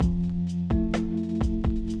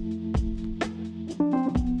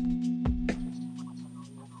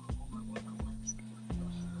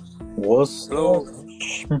What's up? Hello.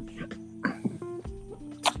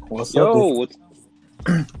 What's up, Yo, dude?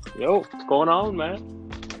 what's going on, man?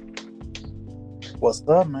 What's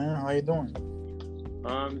up, man? How you doing?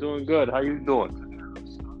 I'm doing good. How you doing?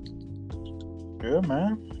 Good,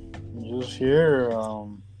 man. Just here,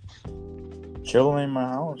 chilling in my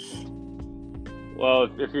house. Well,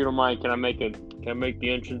 if you don't mind, can I make the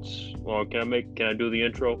entrance or can I do the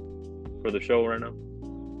intro for the show right now?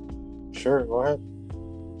 Sure, go ahead.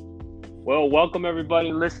 Well, welcome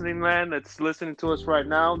everybody listening, man. That's listening to us right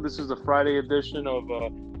now. This is the Friday edition of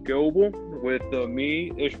Global with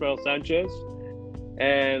me, Ishmael Sanchez,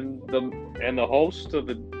 and the host of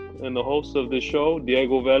the show,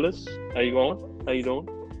 Diego Velez. How you going? How you doing?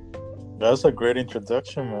 That's a great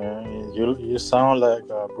introduction, man. You sound like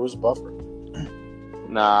Bruce Buffer.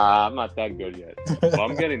 Nah, I'm not that good yet. But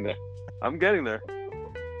I'm getting there. I'm getting there.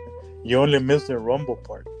 You only missed the Rumble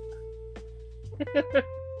part.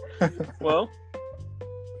 Well,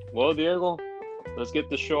 Diego, let's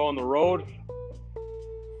get the show on the road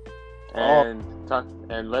and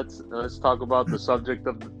let's talk about the subject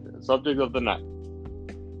of the night.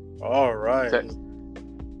 All right. Ta-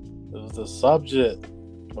 This is the subject.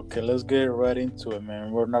 Okay, let's get right into it,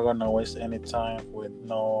 man. We're not gonna waste any time with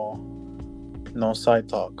no side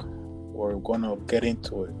talk. We're gonna get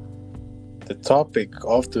into it. The topic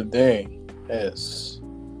of today is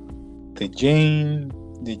the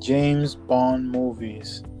James Bond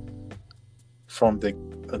movies from the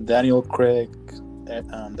Daniel Craig's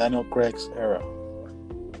era.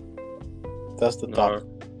 That's the topic.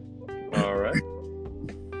 All right.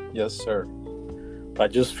 Yes, sir. I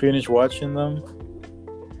just finished watching them.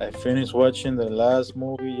 I finished watching the last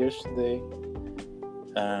movie yesterday,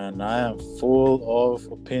 and I am full of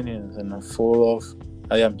opinions, and I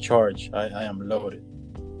am charged. I am loaded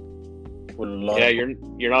with a lot. Yeah, of,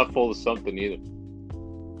 you're not full of something either.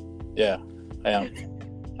 yeah, I am.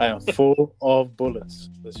 I am full of bullets.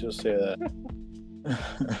 Let's just say that.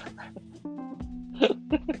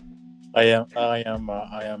 I am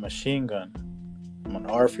a machine gun. I'm an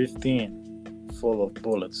R-15, full of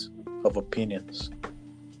bullets, of opinions.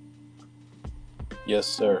 Yes,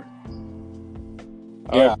 sir.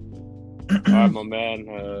 Yeah. All right, my man.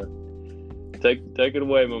 Take it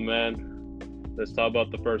away, my man. Let's talk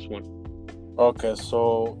about the first one. Okay,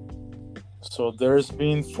 so there's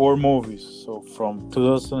been 4 movies. So from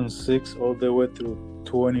 2006 all the way through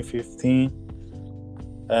 2015,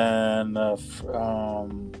 and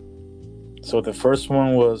so the first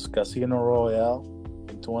one was Casino Royale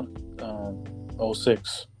in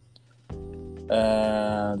 2006,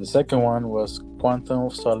 and the second one was Quantum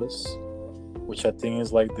of Solace, which I think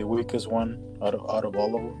is like the weakest one out of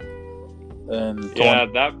all of them. And Yeah,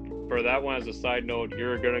 for that one, as a side note,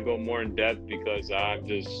 you're gonna go more in depth because I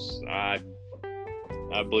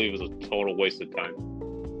believe it's a total waste of time.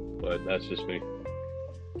 But that's just me.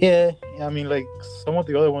 yeah, I mean, like some of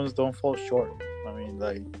the other ones don't fall short. I mean,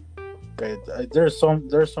 like there's some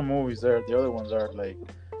movies there. The other ones are like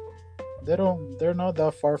they're not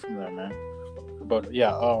that far from there, man. But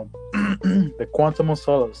yeah, the Quantum of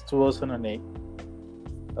Solace, 2008.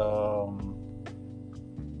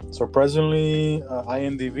 Surprisingly,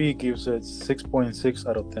 IMDb gives it 6.6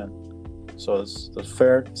 out of 10. So it's a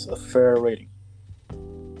fair rating.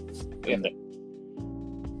 Yeah.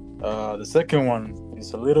 The second one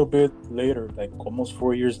is a little bit later, like almost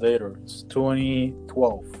 4 years later. It's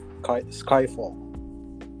 2012, Skyfall,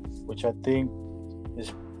 which I think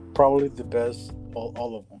is probably the best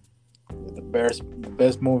all of them. The best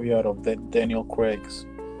movie out of Daniel Craig's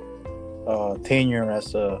tenure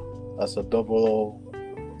as a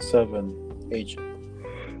 007 agent.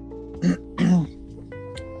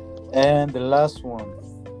 And the last one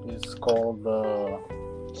is called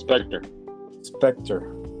Spectre,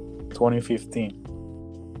 2015,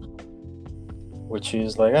 which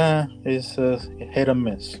is like it's a hit and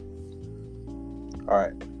miss. All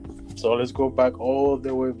right, so let's go back all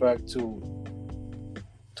the way back to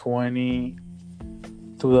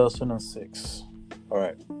 2006. All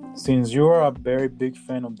right, since you are a very big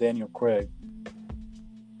fan of Daniel Craig,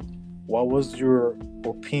 what was your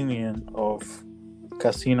opinion of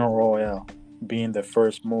Casino Royale being the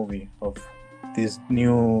first movie of this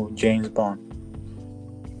new James Bond?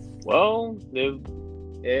 well,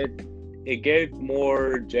 it gave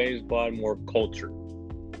more James Bond more culture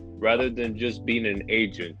rather than just being an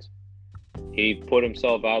agent. He put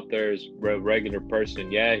himself out there as a regular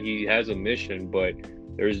person. Yeah, he has a mission, but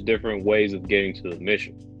there's different ways of getting to the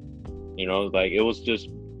mission. You know, like it was just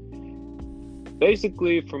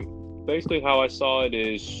basically how I saw it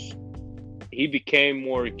is he became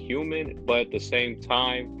more human, but at the same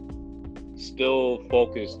time still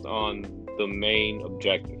focused on the main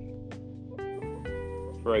objective.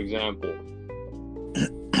 For example,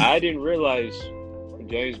 I didn't realize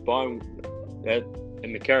James Bond that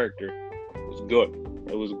and the character was good.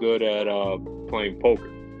 It was good at playing poker.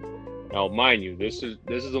 Now, mind you, this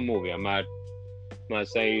is a movie. I'm not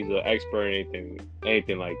saying he's an expert in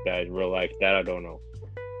anything like that in real life. That I don't know.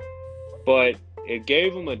 But it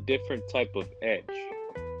gave him a different type of edge.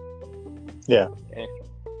 Yeah.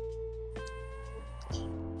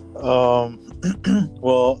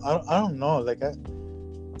 Well, I don't know. Like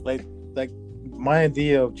my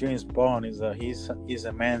idea of James Bond is that he's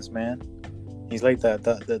a man's man. He's like that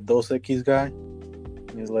Dos Equis guy.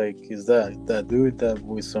 He's that dude that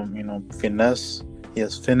with some finesse. He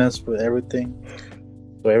has finesse with everything.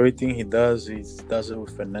 So everything he does it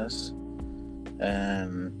with finesse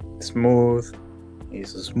and smooth.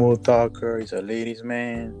 He's a smooth talker. He's a ladies'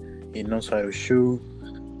 man. He knows how to shoot.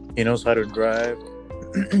 He knows how to drive.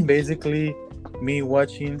 Basically, me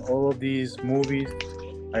watching all of these movies,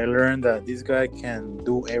 I learned that this guy can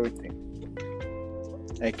do everything.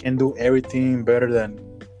 I can do everything better than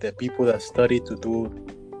the people that study to do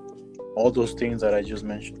all those things that I just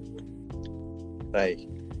mentioned. Like,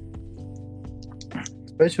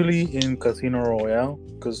 especially in Casino Royale,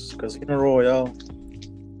 because Casino Royale,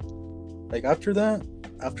 like after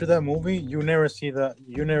that movie, you never see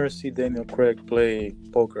Daniel Craig play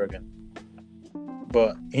poker again.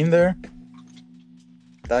 But in there,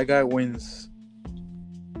 that guy wins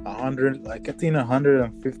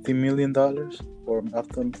 $150 million or up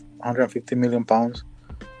to 150 million pounds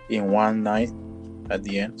in one night at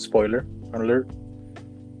the end. Spoiler alert.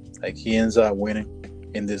 Like he ends up winning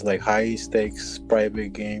in this like high stakes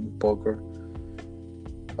private game poker.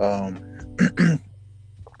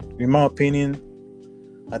 In my opinion,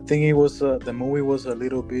 I think the movie was a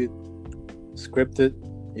little bit scripted.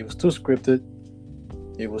 It was too scripted.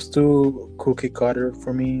 It was too cookie cutter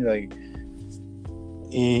for me. Like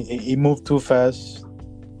he moved too fast.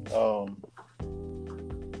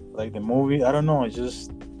 Like the movie, I don't know. It's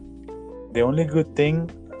just the only good thing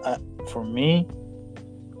for me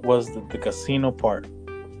was the casino part,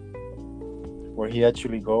 where he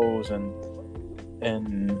actually goes and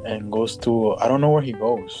goes to, I don't know where he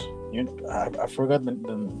goes. I forgot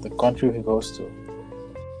the country he goes to.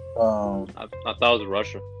 I thought it was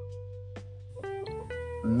Russia.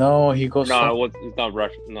 No, he goes. No, it's not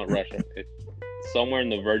Russia. Not Russia. It's somewhere in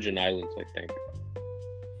the Virgin Islands, I think.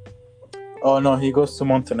 Oh no, he goes to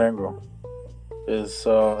Montenegro. I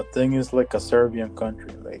think it's like a Serbian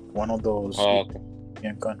country, like one of those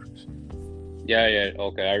European countries. Yeah.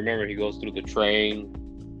 Okay, I remember he goes through the train.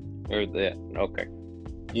 Okay.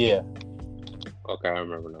 Yeah. Okay, I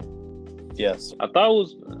remember now. Yes. I thought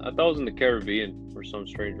it was in the Caribbean for some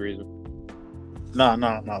strange reason. No.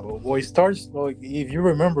 Well, it starts like, if you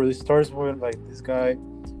remember, it starts with like this guy.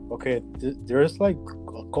 Okay, there's like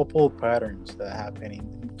a couple of patterns that happen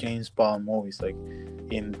in James Bond movies, like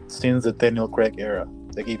since the Daniel Craig era.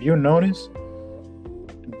 Like if you notice,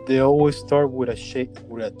 they always start with a chase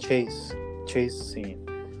scene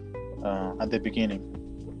at the beginning.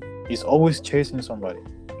 He's always chasing somebody.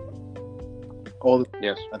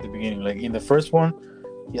 Yes. At the beginning, like in the first one,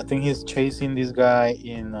 I think he's chasing this guy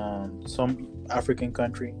in some African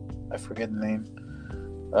country. I forget the name.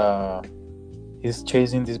 He's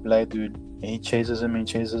chasing this black dude, and he chases him.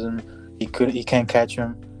 He can't catch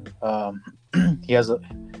him. He has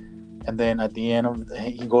and then at the end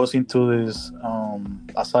he goes into this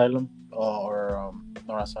asylum or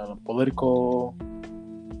political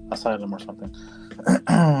asylum or something.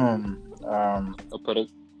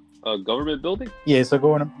 A government building? Yeah, it's a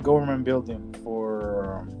government building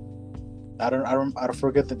for I don't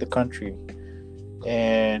forget the country,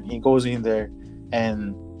 and he goes in there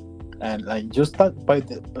and like just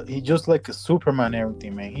he just like a Superman and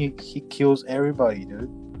everything, man. He kills everybody, dude.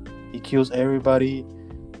 He kills everybody,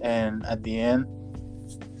 and at the end,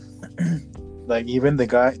 like even the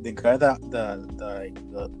guy that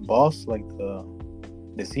the boss, like the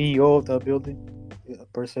CEO of the building,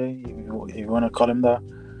 per se, if you want to call him that,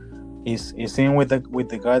 he's in with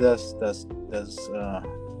the guy that's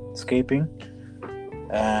escaping,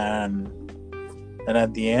 and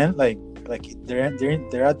at the end, like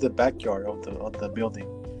they're at the backyard of the building,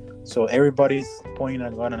 so everybody's pointing a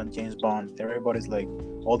gun at James Bond. Everybody's like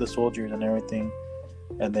all the soldiers and everything,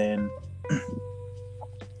 and then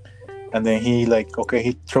he like, okay,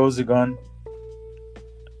 he throws the gun,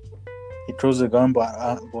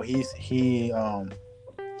 but he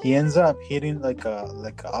ends up hitting like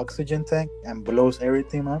a oxygen tank and blows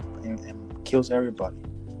everything up and kills everybody.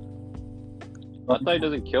 I thought he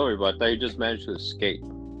doesn't kill everybody. I thought he just managed to escape.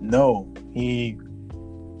 No, he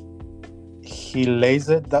lays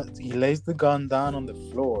the gun down on the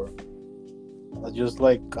floor, just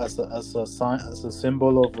like as a sign, as a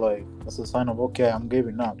symbol of like, as a sign of, okay, I'm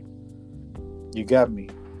giving up. You got me.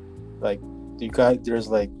 Like, there's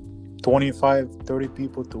like 25, 30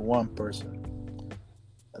 people to one person.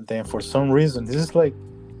 And then for some reason, this is like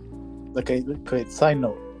a side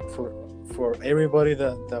note for everybody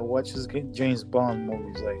that watches James Bond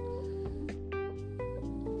movies. Like,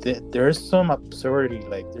 there's some absurdity.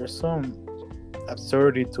 Like, there's some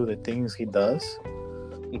absurdity to the things he does.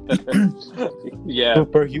 Yeah,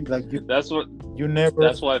 Super, like, that's what. you never.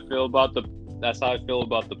 That's what I feel about the. That's how I feel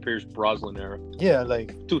about the Pierce Brosnan era. Yeah,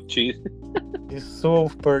 like, Too cheap. it's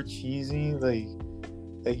super cheesy. Like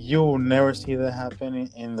you will never see that happen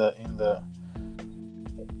in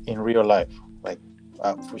real life. Like,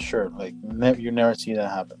 for sure. Like, you never see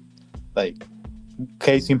that happen. Like,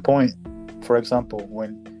 case in point, for example,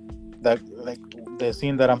 when that, like, the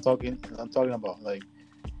scene that I'm talking about, like,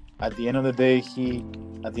 at the end of the day,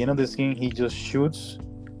 at the end of the scene, he just shoots.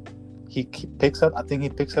 He picks up. I think he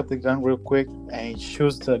picks up the gun real quick and he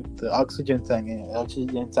shoots the oxygen tank, and the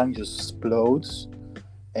oxygen tank just explodes,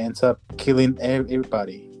 and ends up killing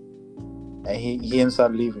everybody, and he ends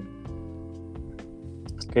up leaving,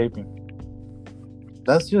 escaping.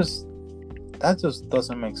 That just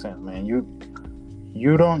doesn't make sense, man. You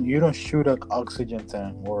don't shoot an oxygen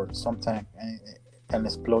tank or some tank and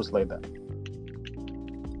explodes like that,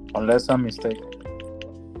 unless I'm mistaken.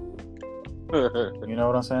 You know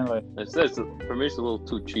what I'm saying? Like, It's for me, it's a little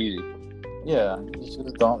too cheesy. yeah, it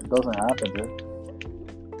just doesn't happen, dude.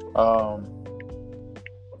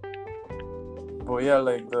 But yeah,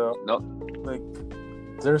 like No, like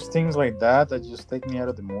there's things like that just take me out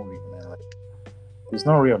of the movie, man. Like, it's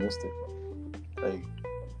not realistic. Like,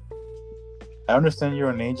 I understand you're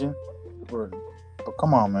an agent, but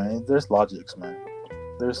come on, man. There's logics, man.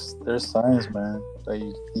 There's science, man. Like,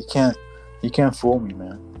 you can't fool me,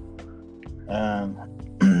 man. And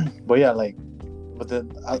but yeah, like, but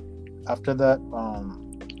then after that,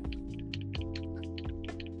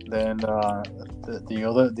 then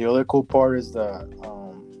the other cool part is that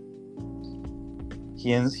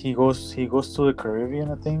he goes to the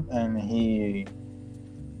Caribbean, I think, and he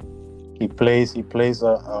plays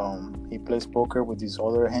poker with this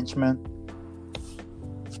other henchman,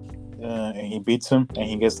 and he beats him and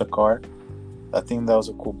he gets the card. I think that was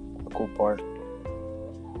a cool part.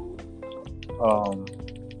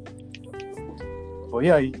 But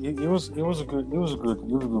yeah, it was a good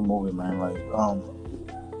movie, man. Like,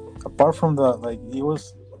 apart from the, like, it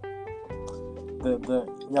was the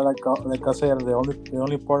yeah, like I said, the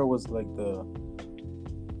only part was like the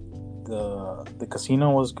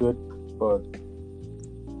casino was good, but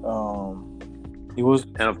it was,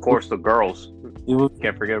 and of course the girls. it was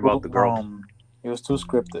Can't forget about the girls. It was too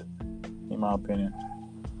scripted, in my opinion.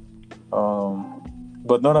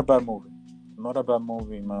 But not a bad movie. Not a bad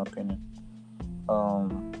movie, in my opinion.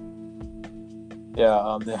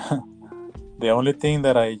 The only thing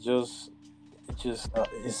that I just is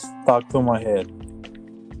stuck to my head.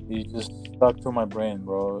 It just stuck to my brain,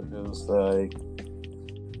 bro. It was like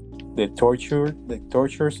the torture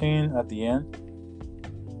scene at the end,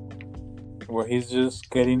 where he's just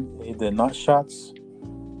getting the nut shots.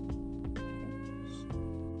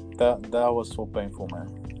 That was so painful, man.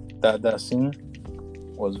 That scene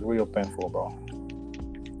was real painful, bro.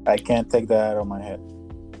 I can't take that out of my head.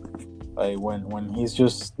 Like, when he's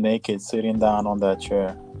just naked sitting down on that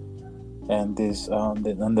chair, and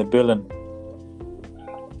the villain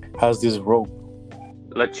has this rope.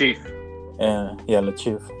 Lachief. And yeah,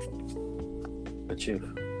 Lachief.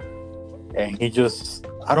 And he just,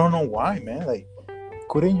 I don't know why, man. Like,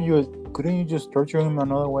 couldn't you just torture him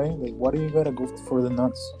another way? Like, why do you gotta go for the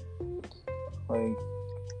nuts? Like,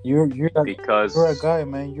 you're Because a guy,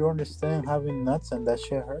 man. You understand having nuts and that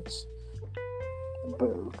shit hurts.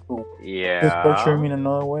 But just torture him in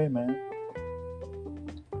another way, man.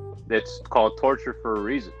 It's called torture for a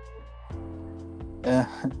reason. I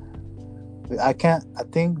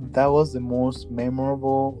think that was the most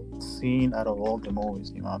memorable scene out of all the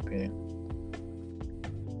movies, in my opinion.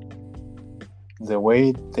 The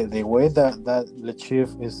way that Lachief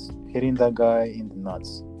is hitting that guy in the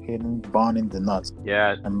nuts, hitting Bond in the nuts.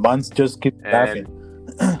 Yeah. And Bond just keeps laughing.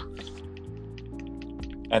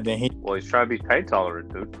 And then he's trying to be pain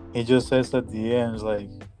tolerant, dude. He just says at the end, it's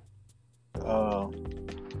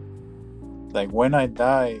like, when I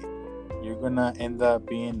die, you're gonna end up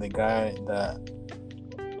being the guy that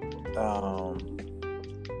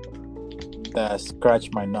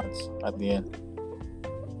scratched my nuts at the end.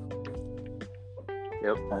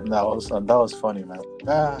 Yep. And that was funny, man.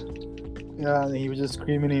 Yeah, and he was just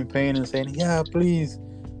screaming in pain and saying, "Yeah, please,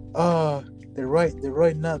 uh, the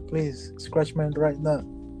right nut, please, scratch my right nut."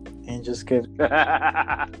 And just kept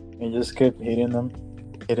hitting him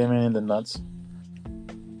in the nuts.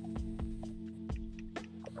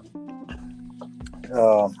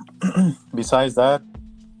 Um, Besides that,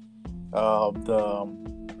 the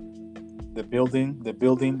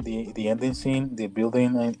ending scene, the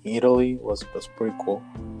building in Italy was pretty cool.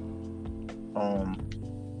 Um,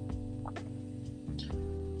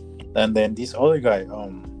 and then this other guy,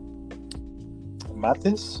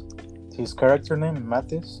 Mattis, his character name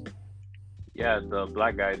Mattis. Yeah, the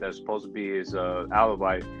black guy that's supposed to be his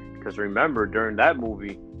alibi. Because remember, during that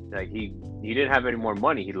movie, like he didn't have any more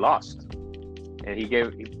money. He lost, and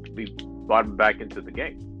we brought him back into the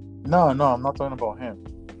game. No, I'm not talking about him.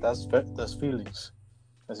 That's Felix.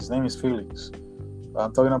 His name is Felix.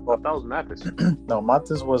 I'm talking about. That was Mathis. No,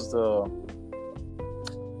 Mattis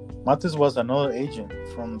was another agent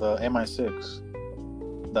from the MI6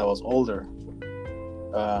 that was older.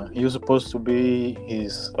 He was supposed to be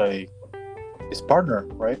his partner,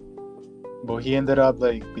 right? But he ended up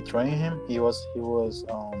betraying him. He was with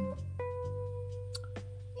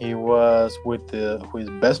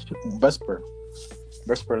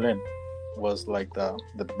Vesper Lynn was like the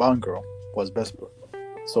Bond girl was Vesper.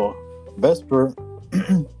 So Vesper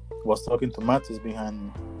was talking to Mattis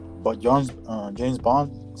behind James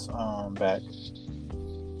Bond's back.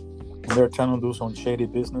 They're trying to do some shady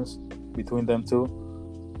business between them two,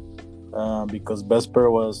 because Vesper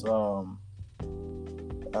was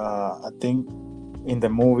I think in the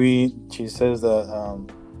movie she says that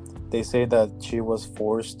they say that she was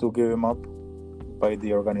forced to give him up by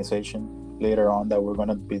the organization later on that we're going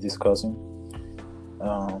to be discussing.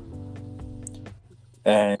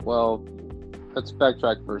 And well, let's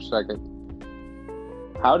backtrack for a second.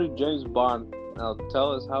 How did James Bond? Now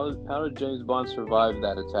tell us how did James Bond survive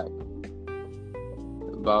that attack?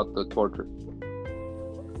 About the torture.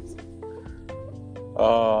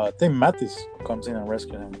 I think Mattis comes in and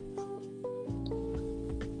rescues him.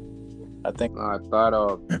 I think. I thought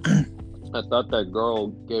that girl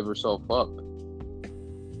gave herself up.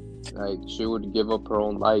 Like she would give up her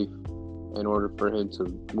own life in order for him to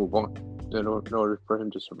move on. In order for him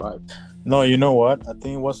to survive. No, you know what? I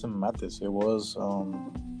think it wasn't Mattis. It was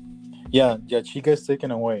yeah. She gets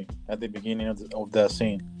taken away at the beginning of that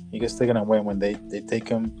scene. He gets taken away when they take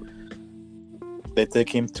him. They take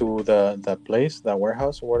him to that place, that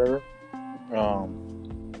warehouse or whatever.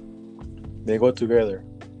 They go together,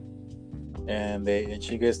 and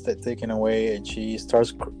she gets taken away, and she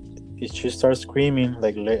starts screaming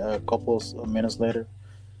like a couple of minutes later,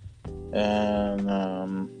 and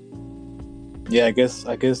yeah, I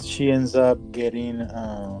guess she ends up giving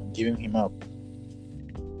him up,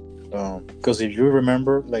 because if you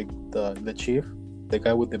remember, like the chief, the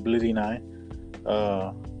guy with the bleeding eye,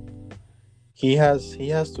 he has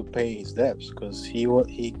to pay his debts because he got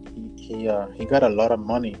a lot of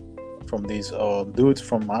money from these dudes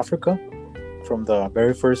from Africa, from the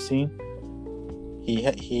very first scene. He's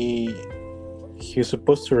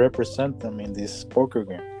supposed to represent them in this poker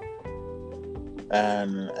game,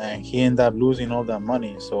 and he ended up losing all that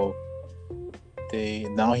money. So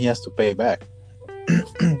now he has to pay back.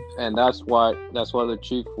 And that's why the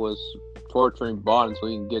chief was torturing Bond so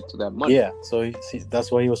he can get to that money. Yeah, so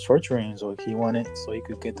that's why he was torturing him, so he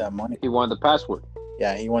could get that money. He wanted the password.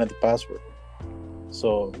 Yeah, he wanted the password.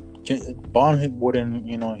 So Bond wouldn't,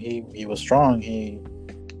 he was strong. He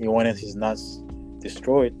wanted his nuts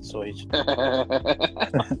destroyed, so he. God.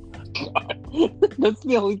 That's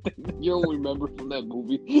the only thing that you don't remember from that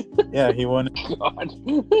movie. Yeah, he wanted. God.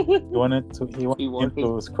 He wanted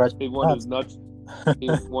to scratch. He wanted his nuts. He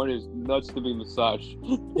wanted his nuts to be massaged.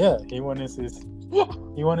 Yeah, he wanted his to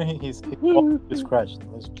scratch.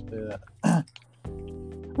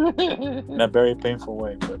 In a very painful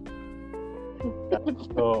way, but yeah,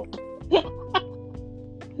 so.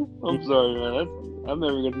 I'm sorry, man. I'm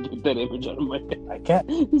never gonna get that image out of my head. I can't.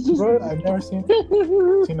 Bro, I've never seen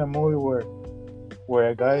a movie where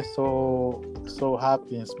a guy is so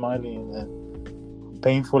happy and smiling and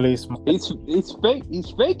painfully smiling. He's fake.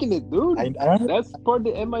 He's faking it, dude. I don't know. That's part of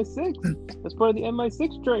the MI6. That's part of the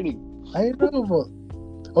MI6 training. I know, but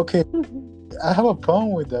okay. I have a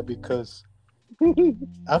problem with that because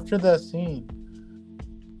after that scene,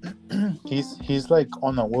 he's like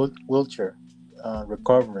on a wheelchair,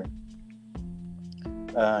 recovering.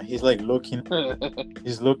 He's like looking.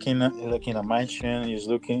 He's looking at a mansion. He's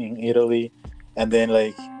looking in Italy, and then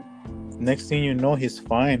like next thing you know, he's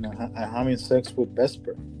fine and having sex with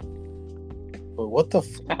Vesper. But what the?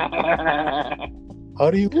 how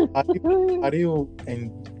do you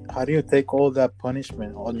and how do you take all that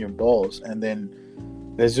punishment on your balls, and then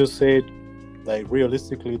let's just say, like,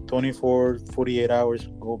 realistically, 24, 48 hours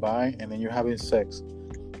go by, and then you're having sex.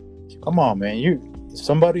 Come on, man.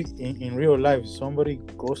 Somebody in real life, somebody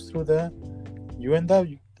goes through that, you end up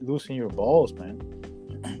losing your balls, man.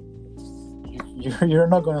 You're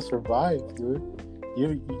not gonna survive, dude.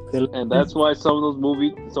 And that's why some of those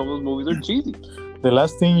movies are cheesy. The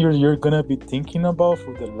last thing you're gonna be thinking about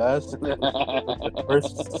for the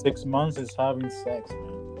first 6 months is having sex,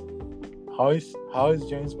 man. How is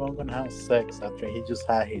James Bond gonna have sex after he just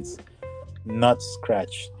had his nuts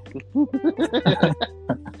scratched?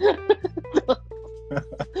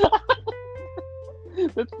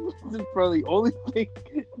 That's probably the only thing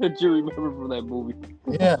that you remember from that movie.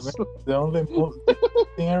 Yeah, man, the only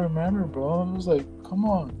thing I remember, bro. I was like, come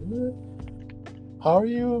on, dude. How are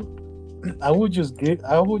you? I would just give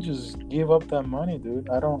up that money, dude.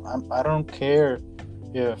 I don't care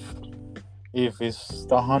if it's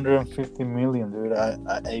 150 million, dude.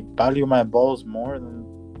 I value my balls more than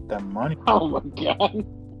that money. Oh my god.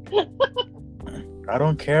 I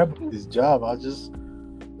don't care about this job. I'll just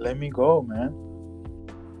let me go, man.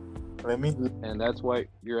 And that's why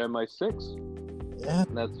you're MI6. Yeah.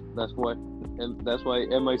 That's why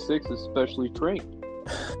MI6 is specially trained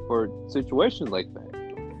for situations like that.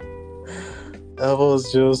 That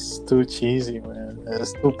was just too cheesy, man.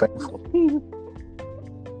 It's too painful.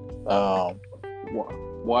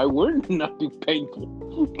 Why wouldn't it not be painful?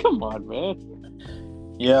 Come on, man.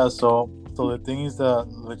 Yeah, so the thing is that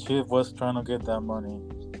the chief was trying to get that money,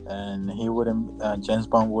 and James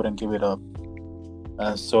Bond wouldn't give it up.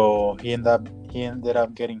 So he ended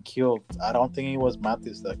up getting killed. I don't think it was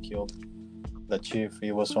Mattis that killed the chief.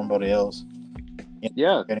 It was somebody else.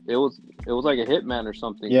 Yeah, it was like a hitman or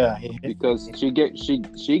something. Yeah, because she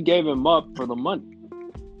gave him up for the money.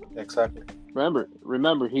 Exactly.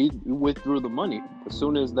 Remember, he withdrew the money as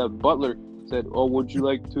soon as the butler said, "Oh, would you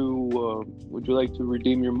like to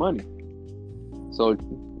redeem your money?" So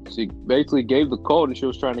she basically gave the code, and she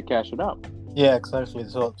was trying to cash it out. Yeah, exactly.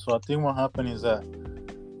 So I think what happened is that,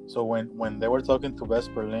 so when they were talking to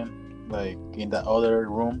Vesper Lynn, like in the other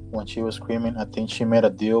room when she was screaming, I think she made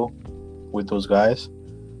a deal with those guys,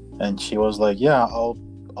 and she was like, "Yeah, I'll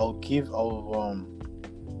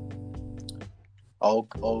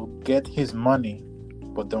get his money,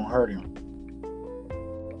 but don't hurt him."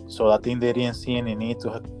 So I think they didn't see any need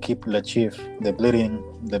to keep Lachif, the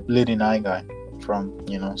bleeding eye guy, from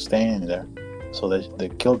staying there, so they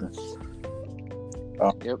killed him.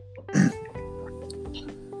 Yep.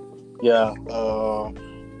 Yeah.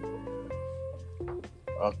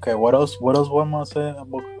 Okay. What else? What am I saying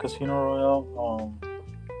about Casino Royale?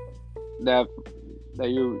 That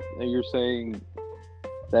you're saying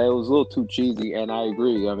that it was a little too cheesy, and I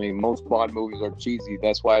agree. I mean, most Bond movies are cheesy.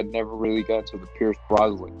 That's why I never really got to the Pierce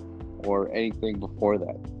Brosnan or anything before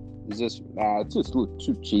that. It's just a little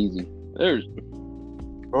too cheesy.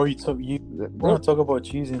 Bro, you want to talk about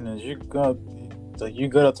cheesiness? You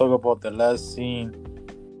gotta talk about the last scene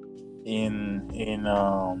in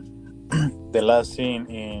the last scene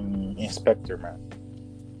in Inspector, man.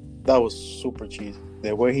 That was super cheesy.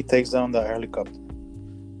 The way he takes down the helicopter.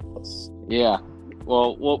 Yeah.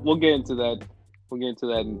 Well, we'll get into that. We'll get into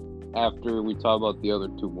that after we talk about the other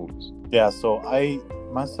two movies. Yeah. So I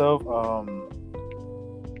myself.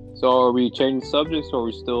 So are we changing subjects, or are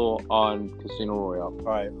we still on Casino Royale?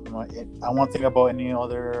 All right. I want to think about any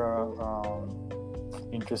other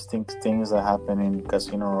interesting things that happen in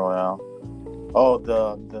Casino Royale. Oh,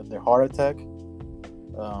 the heart attack.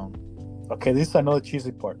 Okay, this is another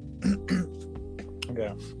cheesy part.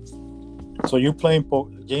 Okay. So you're playing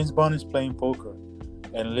James Bond is playing poker,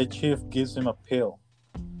 and Le Chief gives him a pill,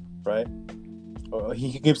 right? Or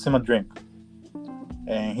he gives him a drink,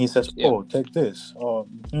 and he says, Yeah. "Oh, take this, on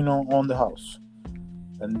the house."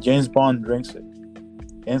 And James Bond drinks it.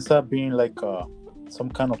 Ends up being like some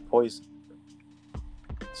kind of poison.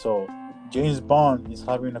 So James Bond is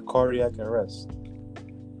having a cardiac arrest.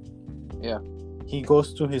 Yeah. He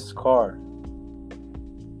goes to his car,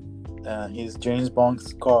 his James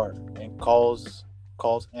Bond's car, and calls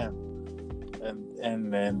him,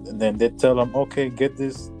 and then they tell him, "Okay, get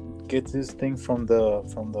this thing from the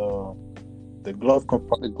glove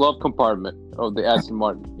compartment." The glove compartment of the Aston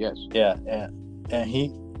Martin. Yes. Yeah, and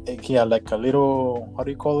he had like a little, how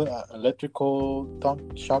do you call it, electrical thumb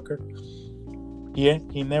shocker.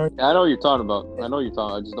 He never. I know what you're talking about. I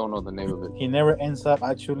just don't know the name of it. He never ends up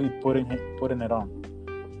actually putting it on.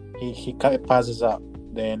 He passes out.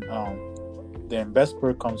 Then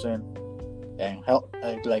Vesper comes in and help,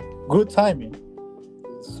 like good timing.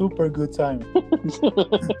 super good time.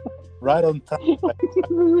 Right on time,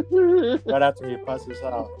 right after he passes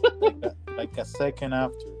out, like a second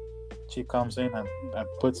after, she comes in and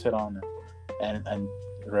puts it on him and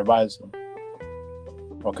revives him.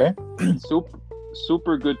 Okay?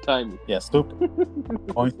 Super good timing. Yeah, super.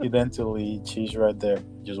 Coincidentally, she's right there,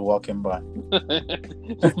 just walking by.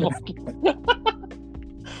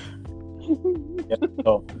 Yeah,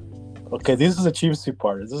 so, okay, this is a cheesy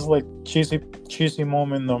part. This is like cheesy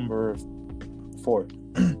moment number 4.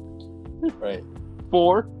 Right.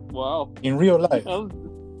 4? Wow. In real life,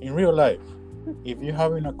 if you're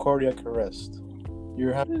having a cardiac arrest,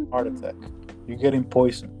 you're having a heart attack, you're getting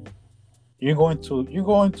poisoned, you're going to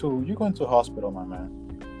hospital, my man.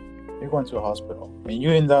 You're going to a hospital, and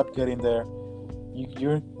you end up getting there.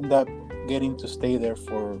 You end up getting to stay there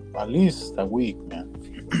for at least a week, man.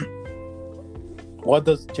 What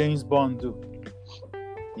does James Bond do?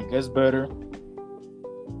 He gets better.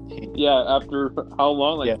 After how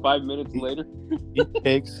long? Like 5 minutes later.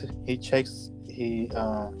 He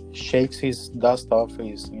shakes his dust off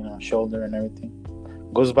his shoulder and everything.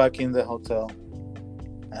 Goes back in the hotel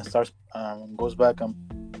and goes back and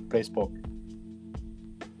plays poker.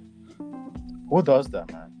 Who does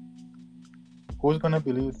that, man? Who's gonna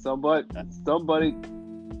believe somebody?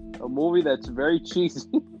 A movie that's very cheesy.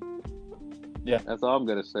 Yeah, that's all I'm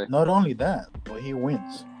gonna say. Not only that, but he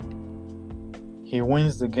wins. He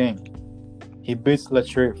wins the game. He beats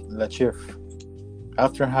Lachif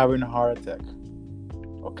after having a heart attack.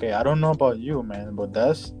 Okay, I don't know about you, man, but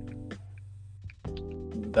that's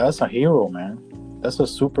a hero, man. That's a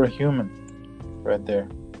superhuman right there.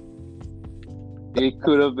 It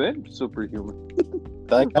could have been superhuman.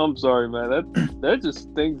 I'm sorry, man. They're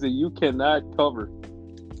just things that you cannot cover.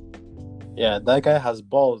 Yeah, that guy has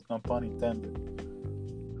balls, no pun intended.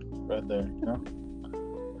 Right there,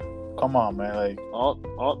 Come on, man. Like all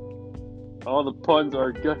the puns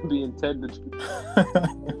are gonna be intended.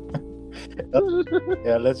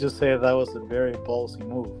 Yeah, let's just say that was a very ballsy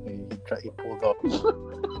move. He pulled off.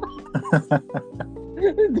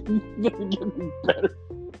 Getting better.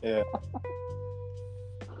 Yeah.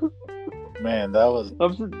 Man, that was.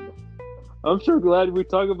 I'm sure glad we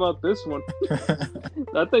talk about this one.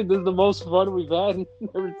 I think this is the most fun we've had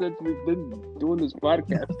ever since we've been doing this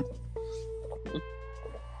podcast.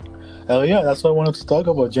 Hell yeah, that's why I wanted to talk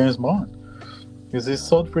about James Bond, because it's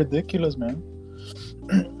so ridiculous, man.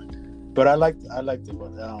 But I liked it.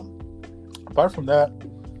 But apart from that,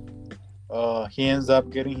 he ends up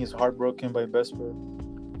getting his heart broken by Vesper.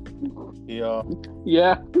 He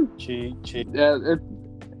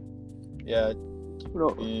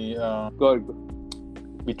he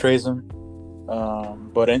betrays him,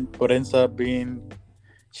 but ends up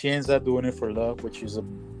she ends up doing it for love, which is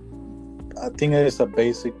I think it's a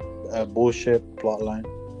basic bullshit plotline.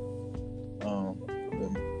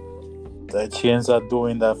 That she ends up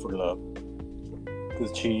doing that for love,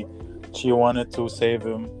 because she wanted to save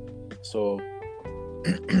him, so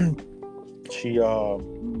she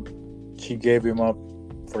gave him up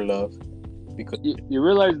for love. Because you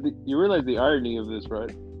realize the irony of this,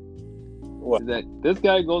 right? What? Is that this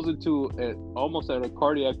guy goes into almost at a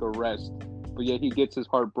cardiac arrest, but yet he gets his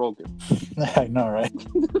heart broken. I know, right?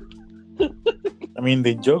 I mean,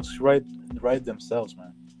 the jokes write themselves,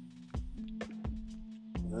 man.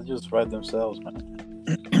 They just write themselves, man.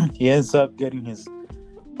 He ends up getting his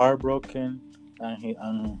heart broken,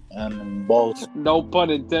 and balls. No pun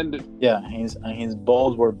intended. Yeah, his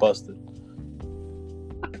balls were busted.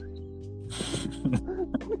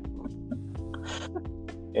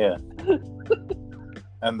 Yeah.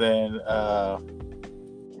 And then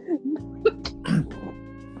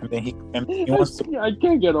he wants to. I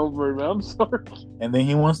can't get over it, man. I'm sorry. And then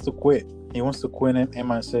he wants to quit. He wants to quit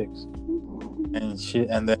MI6.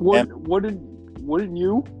 And then wouldn't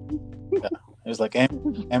you? Yeah. It was like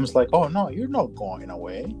M's like, oh no, you're not going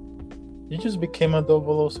away. You just became a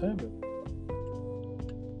 007.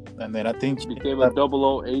 And then I think she became a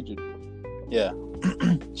 00 agent. Yeah.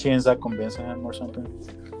 She ends up convincing him or something.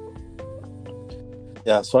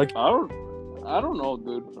 Yeah, so I don't know,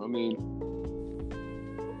 dude. I mean,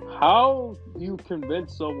 how do you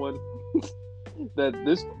convince someone that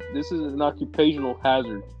this is an occupational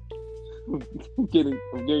hazard? getting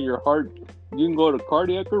your heart, you can go to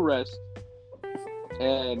cardiac arrest,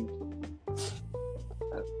 and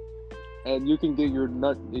you can get your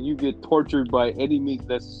nut, and you get tortured by any means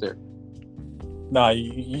necessary. Nah,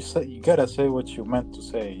 you gotta say what you meant to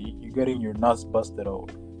say. You're getting your nuts busted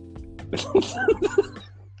open.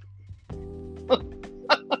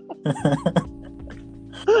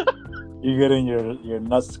 You're getting your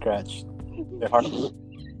nuts scratched. The heart.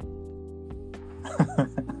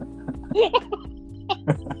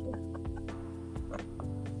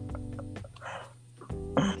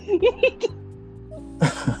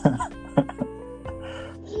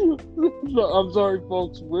 I'm sorry,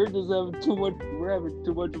 folks. We're just having too much. We're having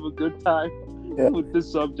too much of a good time Yeah. with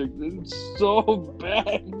this subject. It's so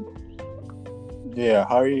bad. Yeah,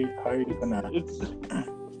 how are you gonna?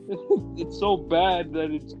 It's so bad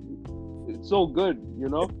that it's so good. You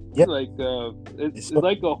know, Yeah. like it's so,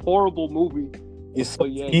 like a horrible movie. it's so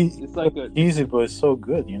But yeah, easy, it's like a easy, but it's so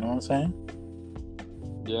good. You know what I'm saying?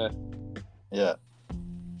 yeah. Yeah.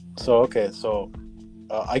 So okay, so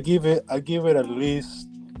I give it at least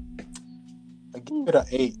I give it an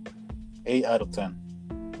 8 out of 10,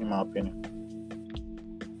 in my opinion.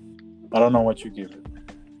 I don't know what you give it.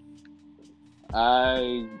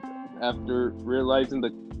 After realizing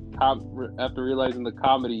the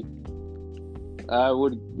comedy, I'll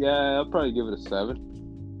probably give it a 7.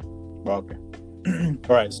 Okay.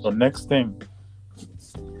 All right. So next thing,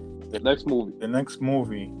 Next movie. the next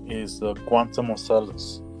movie is the Quantum of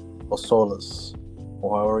Solace,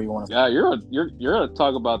 or however you want to. Yeah, you're gonna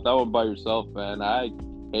talk about that one by yourself, man. I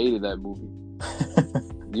hated that movie.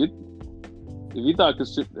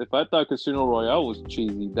 If I thought Casino Royale was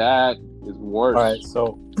cheesy, that is worse. All right.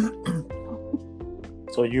 So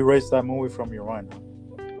so you raised that movie from your mind.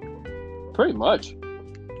 Pretty much.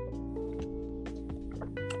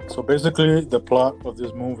 So basically, the plot of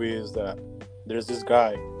this movie is that there's this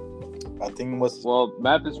guy. I think it was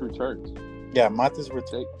Mathis returns. Yeah, Mathis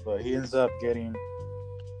returns, but he ends up getting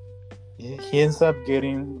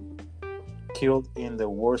killed in the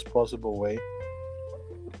worst possible way.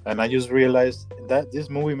 And I just realized that this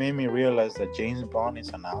movie made me realize that James Bond is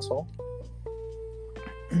an asshole.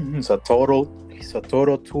 He's a total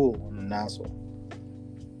tool and an asshole.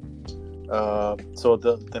 So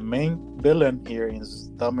the main villain here is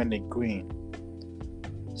Dominic Green.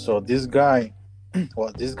 So this guy,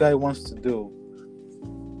 what this guy wants to do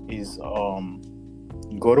is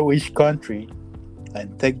go to each country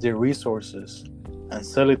and take their resources and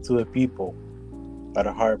sell it to the people at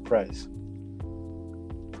a higher price.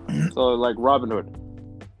 So like Robin Hood.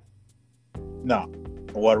 No,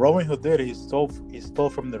 what Robin Hood did, he stole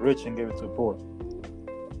from the rich and gave it to the poor.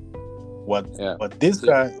 What this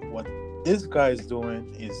guy is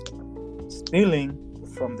doing is stealing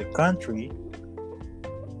from the country,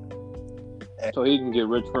 so he can get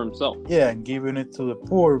rich for himself. Yeah, and giving it to the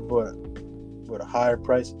poor, but at higher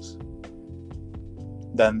prices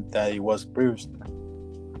than that it was previously.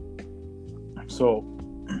 So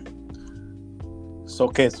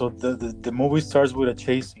okay, so the movie starts with a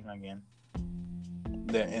chase scene again,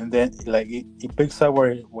 and then like it picks up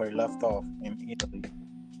where it left off in Italy,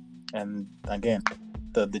 and again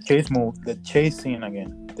the chase scene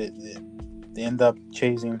again. They end up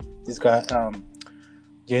chasing this guy.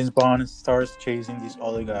 James Bond starts chasing this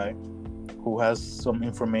other guy who has some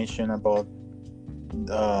information about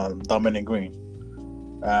Dominic Green,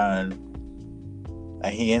 and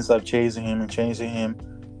he ends up chasing him,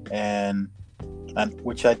 and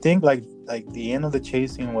which I think like the end of the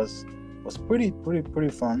chasing was pretty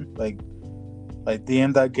fun. Like they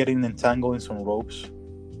end up getting entangled in some ropes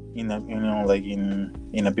in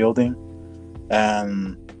a building,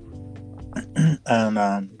 and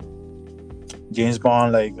James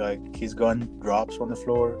Bond like his gun drops on the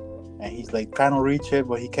floor, and he's like trying to reach it,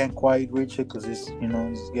 but he can't quite reach it because he's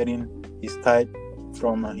tied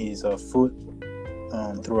from his foot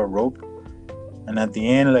through a rope. And at the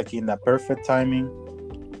end, like in that perfect timing,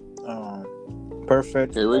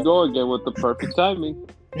 perfect. Here we go again with the perfect timing.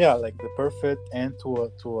 Yeah, like the perfect end to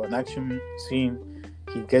an action scene.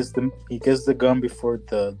 He gets the gun before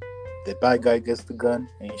the bad guy gets the gun,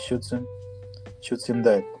 and he shoots him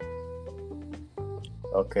dead.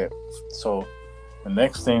 Okay, so the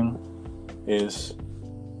next thing is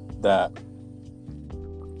that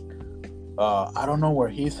I don't know where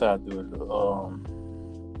he's at, dude.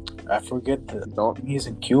 I forget he's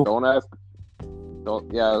in Cuba. Don't ask.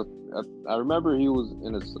 Yeah, I remember he was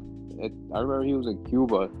in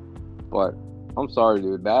Cuba, but I'm sorry,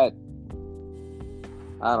 dude. That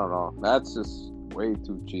I don't know. That's just way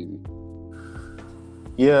too cheesy.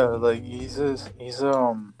 Yeah, like he's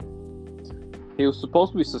he was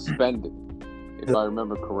supposed to be suspended, if I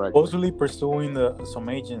remember correctly. Supposedly pursuing some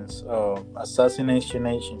agents, assassination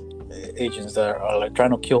agents that are like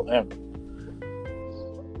trying to kill him.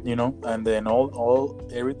 You know, and then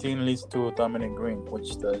everything leads to Dominic Green, which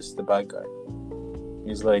is the bad guy.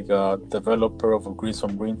 He's like a developer of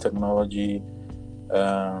some green technology.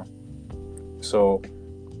 So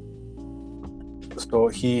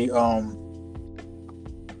he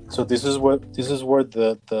so this is where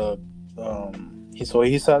the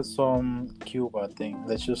He's at some Cuba thing.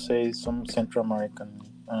 Let's just say some Central American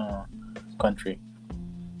country,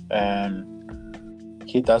 and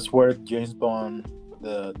that's where James Bond,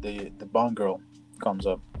 the Bond girl, comes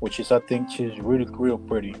up, which is, I think, she's really real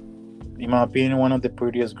pretty. In my opinion, one of the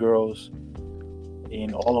prettiest girls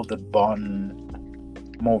in all of the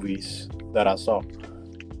Bond movies that I saw.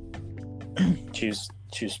 she's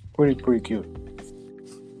pretty cute.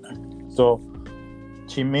 So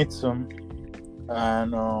she meets him,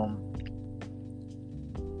 and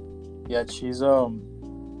yeah, she's trying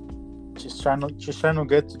to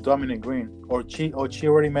get to Dominic Green, or she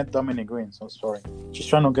already met Dominic Green. So sorry, she's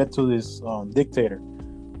trying to get to this dictator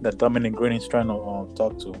that Dominic Green is trying to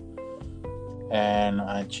talk to, and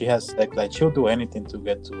she has like she'll do anything to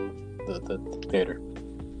get to the dictator.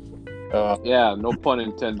 Yeah, no pun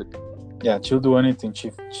intended. Yeah, she'll do anything.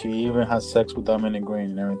 She even has sex with Dominic Green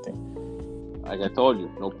and everything. Like I told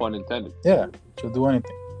you, no pun intended. Yeah, she'll do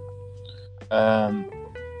anything.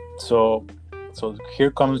 So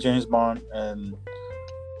here comes James Bond, and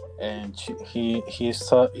he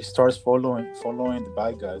starts following the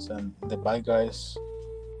bad guys, and the bad guys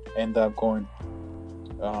end up going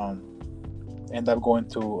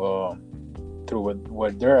to through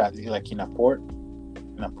where they're at, like in a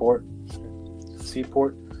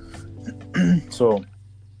seaport. So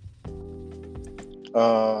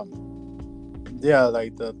yeah,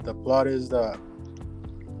 like the plot is that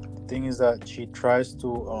the thing is that she tries to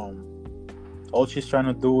all she's trying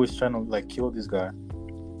to do is trying to like kill this guy,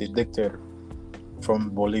 the dictator from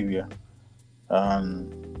Bolivia, and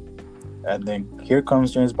then here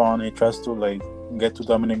comes James Bond. He tries to like get to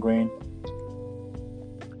Dominic Green,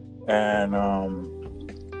 and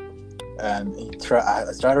I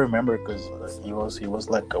try to remember because he was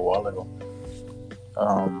like a while ago.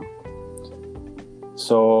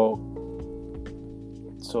 So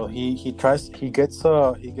he gets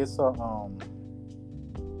a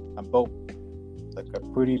boat, like a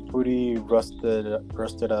pretty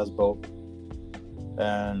rusted ass boat,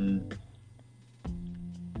 and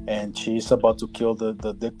she's about to kill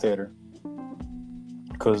the dictator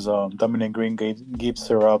because Dominic Green gives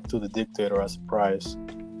her up to the dictator as a prize,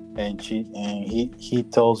 and he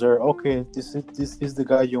tells her, okay, this is the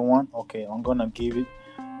guy you want. Okay, I'm gonna give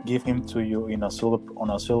him to you on a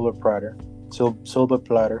silver platter.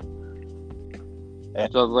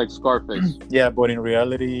 And sounds like Scarface. Yeah, but in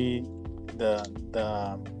reality, the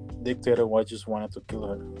dictator just wanted to kill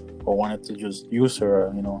her, or wanted to just use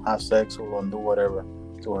her, have sex or do whatever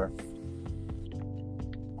to her.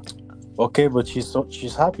 Okay, but she's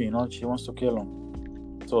happy, she wants to kill him.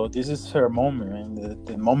 So this is her moment, and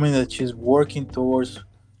the moment that she's working towards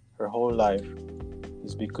her whole life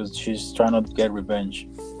is because she's trying to get revenge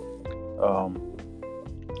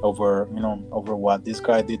over what this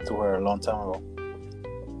guy did to her a long time ago.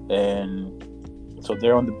 And so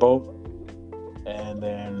they're on the boat, and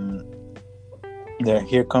then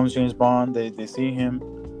here comes James Bond. They see him,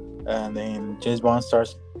 and then James Bond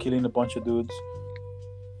starts killing a bunch of dudes,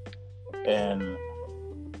 and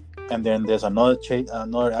then there's another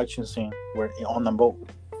action scene where he's on the boat,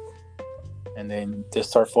 and then they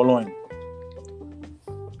start following.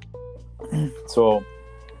 So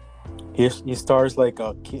he starts like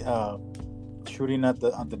shooting at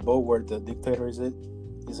the boat where the dictator is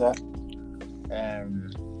at,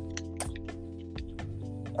 and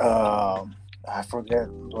I forget,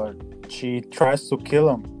 but she tries to kill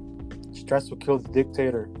him. She tries to kill the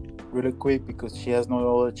dictator really quick because she has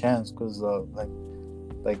no other chance, because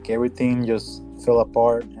like everything just fell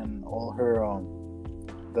apart, and all her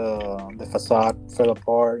the facade fell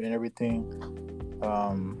apart and everything.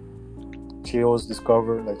 She was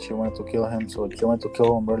discovered, like she wanted to kill him, so she wanted to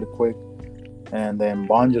kill him really quick, and then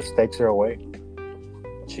Bond just takes her away.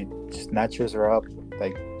 She snatches her up,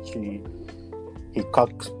 like he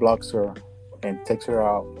blocks her and takes her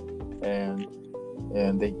out, and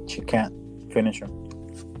she can't finish her.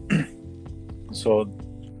 So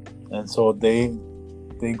they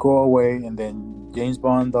go away, and then James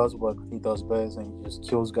Bond does what he does best, and he just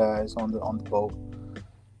kills guys on the boat,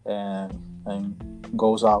 and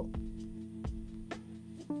goes out.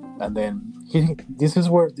 And then this is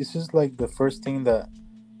like the first thing that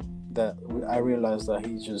I realized, that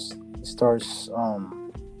he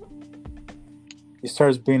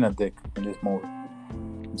starts being a dick in this movie.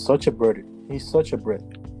 He's such a Brit.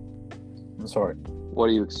 I'm sorry. What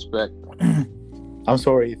do you expect? I'm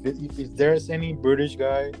sorry if there's any British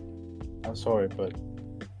guy. I'm sorry, but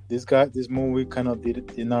this movie kind of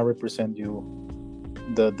did not represent you,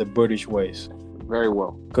 the British ways very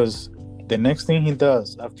well. Because the next thing he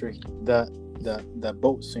does after that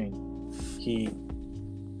boat scene, he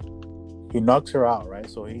he knocks her out, right?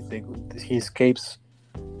 So he escapes.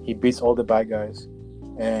 He beats all the bad guys,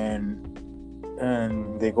 and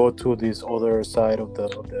they go to this other side of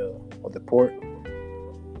the port,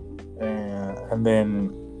 and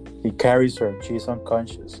then he carries her. She's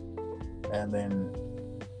unconscious, and then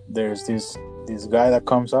there's this guy that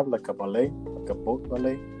comes up like a boat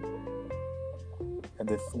ballet, and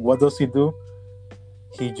what does he do?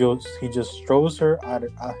 He just throws her at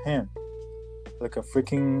him like a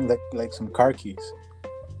freaking like some car keys.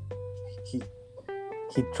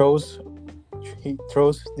 He throws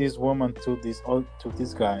this woman to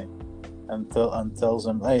this guy and tells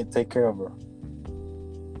him, "Hey, take care of her,"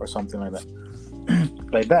 or something like that,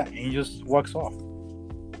 like that. And he just walks off.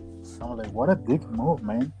 I'm like, what a dick move,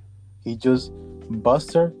 man! He just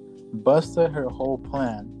busted her whole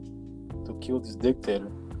plan to kill this dictator,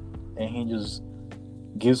 and he just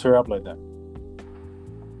gives her up like that.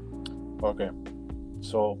 Okay,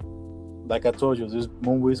 so like I told you, this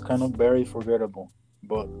movie is kind of very forgettable,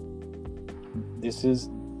 but this is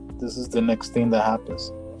the next thing that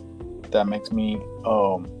happens that makes me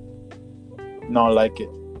not like it.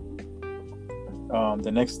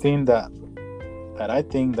 The next thing that I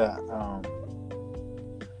think that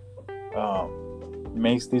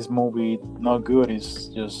makes this movie not good is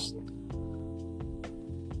just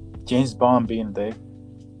James Bond being there,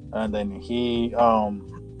 and then he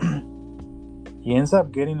ends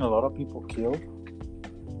up getting a lot of people killed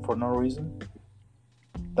for no reason.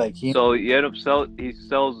 Like he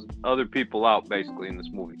sells other people out basically in this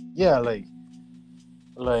movie. Yeah, like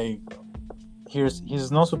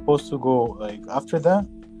he's not supposed to go. Like after that,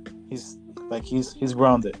 he's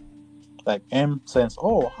grounded. Like M says,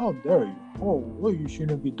 "Oh, how dare you? Oh, well, you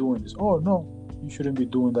shouldn't be doing this. Oh no, you shouldn't be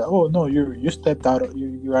doing that. Oh no, you stepped out.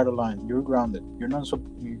 You're out of line. You're grounded. You're not.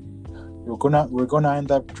 We're gonna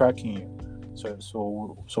end up tracking you. So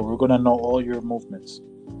we're gonna know all your movements."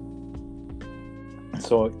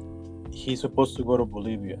 So he's supposed to go to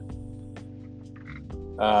Bolivia,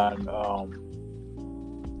 and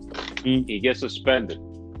he gets suspended.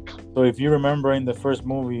 So if you remember in the first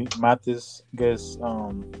movie, Mattis gets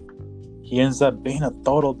he ends up being a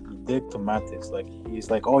total dick to Mattis. Like he's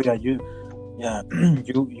like, "Oh yeah, you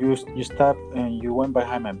stabbed and you went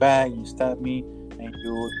behind my back, you stabbed me, and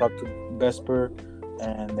you talked to Vesper,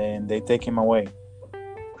 and then they take him away."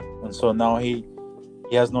 And so now he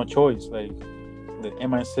has no choice. Like the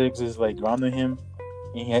MI6 is like grounding him.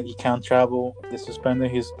 He can't travel. They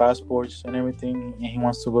suspended his passports and everything, and he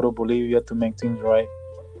wants to go to Bolivia to make things right.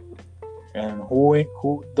 And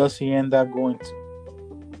who does he end up going to?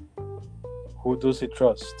 Who does he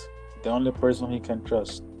trust? The only person he can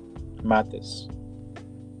trust, Mattis.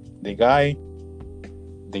 The guy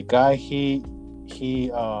he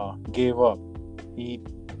gave up. He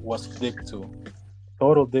was dick to,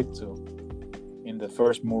 total dick to, in the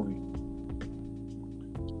first movie.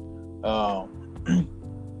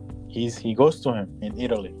 He goes to him in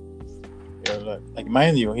Italy. Like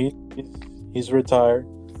mind you, he's retired.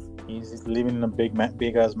 He's living in a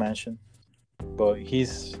big ass mansion, but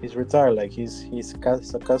he's retired. Like he's a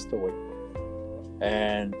castaway,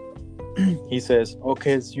 and he says,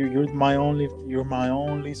 "Okay, so you're my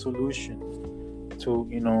only solution to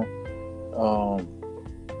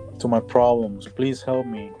to my problems. Please help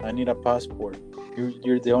me. I need a passport.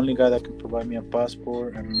 You're the only guy that can provide me a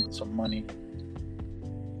passport and some money."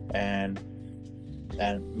 And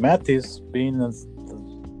Mattis, being the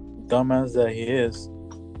dumbass that he is,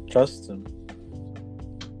 trusts him,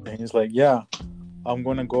 and he's like, "Yeah, I'm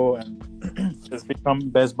gonna go and just become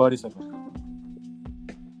best buddies again."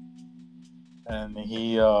 And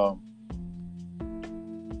he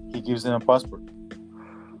gives him a passport,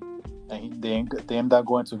 and they end up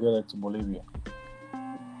going together to Bolivia.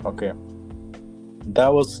 Okay, that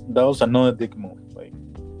was another dick move. Like,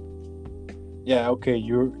 yeah, okay,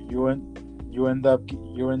 you end up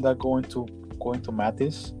going to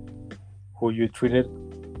Mattis, who you treated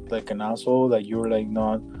like an asshole, that you're like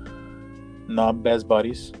not best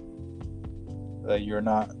buddies, that you're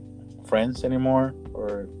not friends anymore,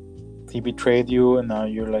 or he betrayed you, and now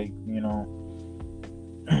you're like,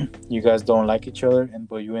 you guys don't like each other,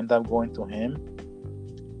 but you end up going to him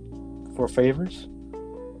for favors.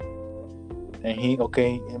 And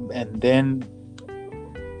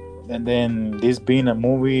and then this being a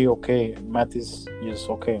movie, okay, Mattis is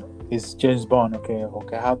okay. He's James Bond, okay.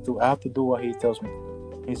 I have to do what he tells me to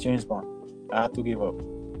do. He's James Bond. I have to give up.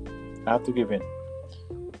 I have to give in.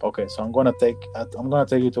 Okay, so I'm gonna take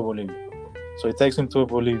you to Bolivia. So he takes him to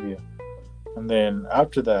Bolivia, and then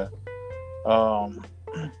after that,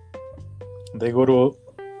 they go to.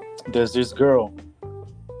 There's this girl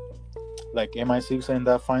like MI6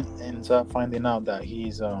 ends up finding out that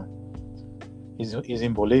he's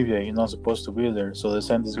in Bolivia. He's not supposed to be there, so they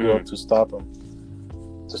send this girl to stop him,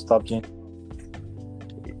 to stop James.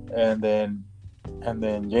 And then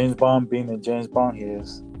James Bond, being the James Bond he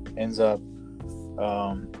is, ends up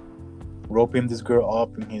roping this girl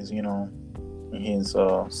up in his, you know, in his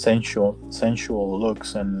sensual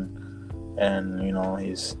looks and you know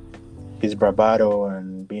his bravado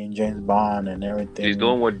and being James Bond and everything. He's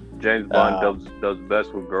doing what James Bond does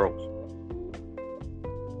best with girls.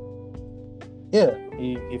 Yeah,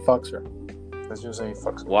 he fucks her. Let's just say he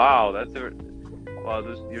fucks her. Wow, that's a wow.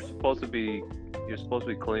 You're supposed to be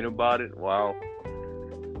clean about it. Wow.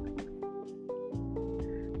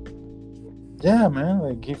 Yeah, man,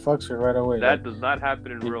 like he fucks her right away. That does not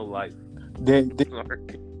happen in real life.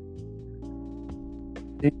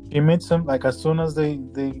 He meets him like as soon as they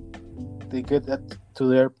get to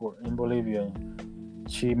the airport in Bolivia.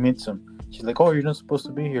 She meets him. She's like, "Oh, you're not supposed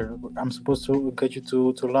to be here. I'm supposed to get you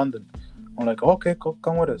to London." I'm like, "Okay,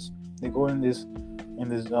 come with us." They go in this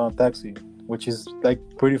taxi, which is like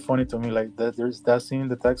pretty funny to me. Like that, there's that scene in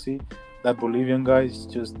the taxi. That Bolivian guy is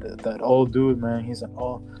just that old dude, man. He's an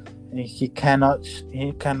old. He cannot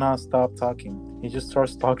stop talking. He just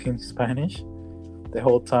starts talking Spanish the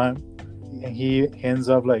whole time. And he ends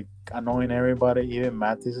up like annoying everybody. Even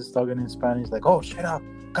Mattis is talking in Spanish, like, "Oh, shut up,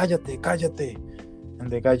 cállate." And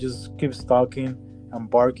the guy just keeps talking and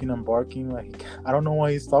barking. Like, I don't know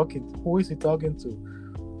why he's talking. Who is he talking to?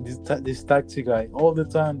 This taxi guy all the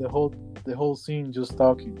time. The whole scene just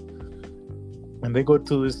talking. And they go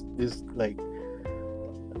to this like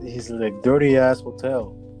his like dirty ass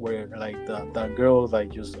hotel where like that girl like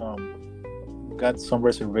just got some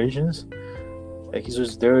reservations. Like he's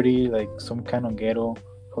just dirty, like some kind of ghetto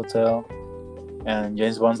hotel. And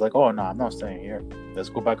James Bond's like, "Oh no, I'm not staying here. Let's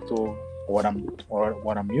go back to what I'm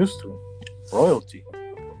used to, royalty."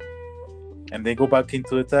 And they go back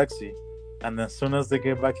into the taxi. And as soon as they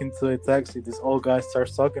get back into the taxi, this old guy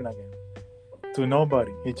starts talking again to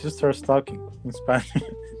nobody. He just starts talking in Spanish.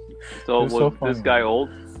 So was this guy old?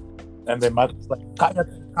 And then Matt's like,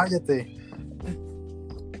 cállate.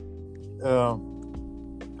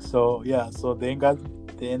 So they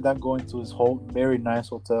end up going to this whole very nice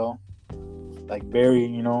hotel, like very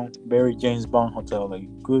James Bond hotel, like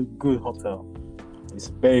good hotel. It's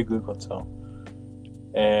a very good hotel,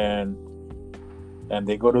 and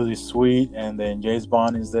they go to this suite, and then James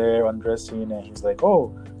Bond is there undressing, and he's like,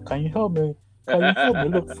 "Oh, can you help me?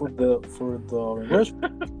 Look for the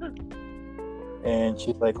restroom?" And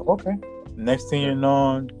she's like, "Okay." Next thing you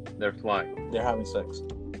know, they're flying. They're having sex.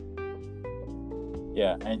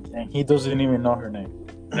 Yeah, and he doesn't even know her name.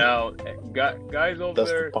 Now, guys over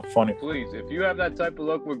there, funny. Please, if you have that type of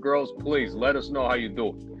luck with girls, please let us know how you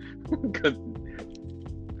do it. Because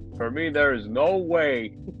for me, there is no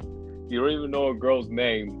way you don't even know a girl's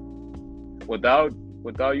name without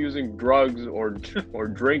using drugs or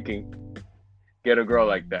drinking. Get a girl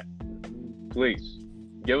like that. Please,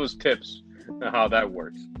 give us tips on how that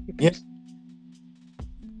works. Yes.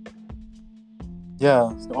 Yeah,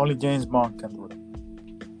 only James Bond can do it.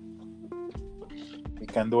 He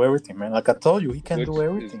can do everything, man. Like I told you, he can do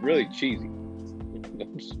everything. It's really cheesy.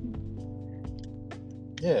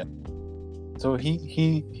 Yeah. So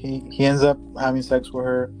he ends up having sex with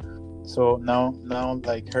her. So now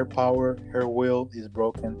like her power, her will is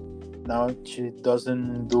broken. Now she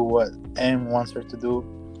doesn't do what M wants her to do,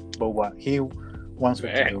 but what he wants her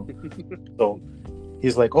to do. So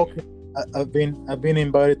he's like, "Okay, I've been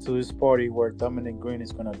invited to this party where Dominic Green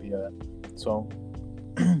is gonna be at. So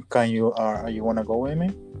can you you wanna go with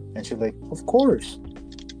me?" And she's like, "Of course.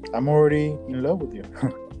 I'm already in love with you."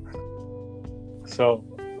 So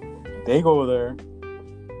they go there,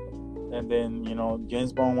 and then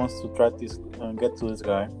James Bond wants to try this get to this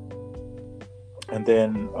guy, and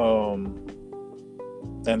then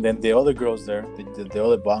the other girls there, the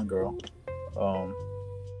other blonde girl,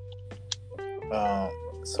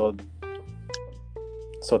 so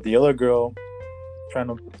the other girl trying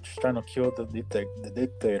to kill the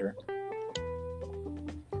dictator,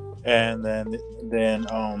 and then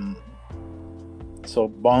so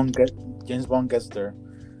James Bond gets there,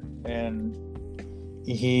 and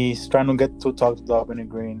he's trying to get to talk to Dominic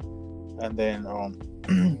Green, and then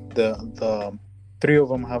the three of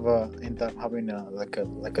them end up having a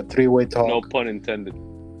three-way talk. No pun intended.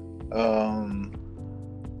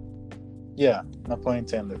 Yeah, no pun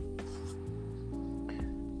intended.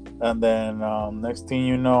 And then next thing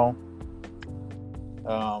you know,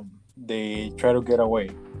 they try to get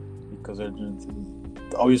away because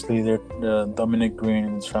obviously Dominic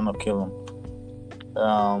Green is trying to kill him.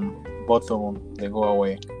 Both of them, they go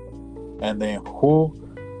away, And then who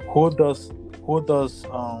does who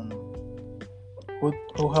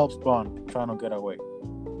helps Bond trying to get away?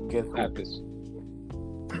 Get who? Mathis.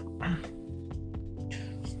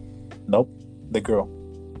 Nope, the girl,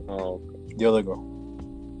 Oh, the other girl,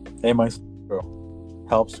 MI6 girl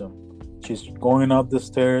helps him. She's going up the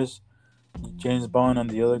stairs. James Bond and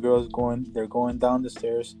the other girl is going. They're going down the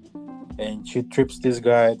stairs, and she trips this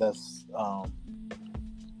guy that's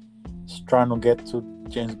trying to get to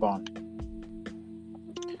James Bond.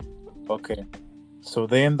 Okay, so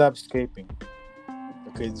they end up escaping.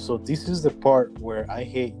 Okay, so this is the part where I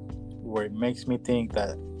hate, where it makes me think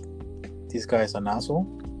that this guy is an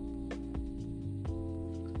asshole.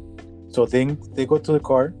 So then they go to the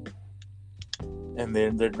car, and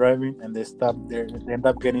they're driving, and they end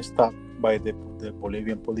up getting stopped by the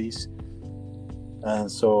Bolivian police.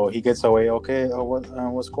 And so he gets away. Okay,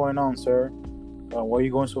 what's going on, sir? Why are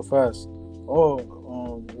you going so fast? Oh,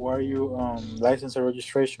 why are you license and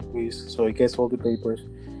registration, please? So he gets all the papers,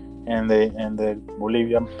 and the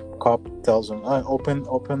Bolivian cop tells him, open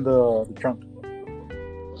the trunk.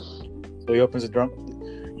 So he opens the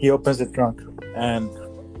trunk.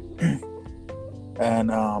 And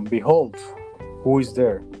behold, who is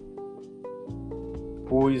there?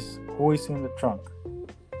 Who is in the trunk?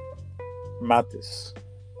 Mathis.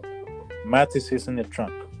 Mathis is in the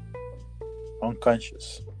trunk,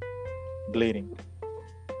 unconscious, bleeding.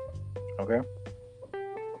 Okay.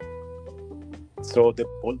 So the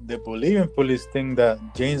Bolivian police think that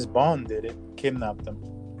James Bond did it, kidnapped them,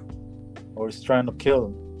 or is trying to kill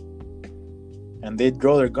them, and they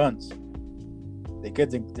draw their guns. They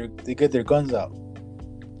get their guns out.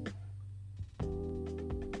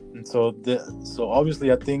 And so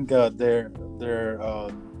obviously I think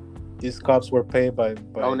these cops were paid by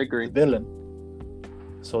the villain.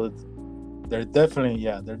 So they're definitely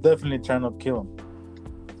trying to kill him.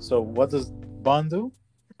 So what does Bond do?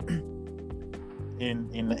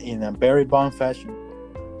 In a very Bond fashion,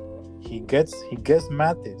 he gets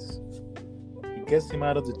Mathis. He gets him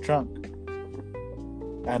out of the trunk,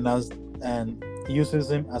 and uses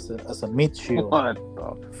him as a meat shield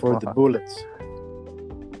for the bullets.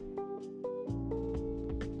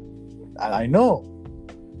 I know,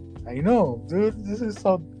 dude. This is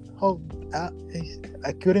how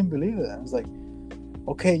I couldn't believe it. I was like,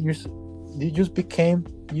 okay, you just became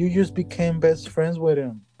best friends with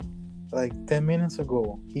him like 10 minutes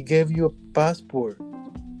ago. He gave you a passport.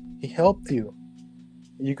 He helped you.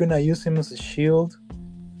 You're gonna use him as a shield.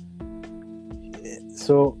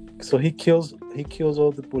 So he kills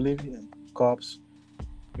all the Bolivian cops.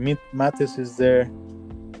 Mathis is there,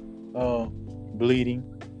 bleeding,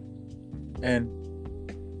 and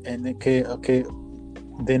okay.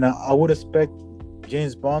 Then I would expect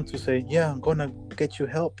James Bond to say, "Yeah, I'm gonna get you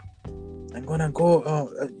help. I'm gonna go.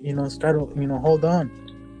 hold on."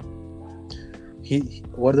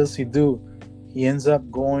 What does he do? He ends up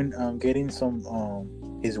going getting some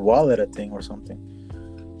his wallet, I think, or something.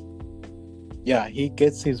 Yeah, he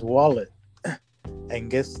gets his wallet and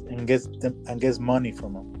gets money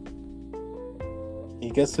from him.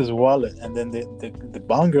 He gets his wallet, and then the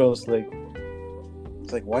Bond girl is like,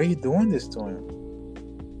 why are you doing this to him?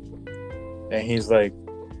 And he's like,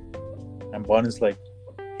 and Bond is like,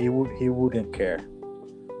 he wouldn't care.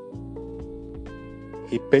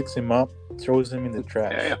 He picks him up, throws him in the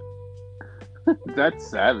trash. Yeah. That's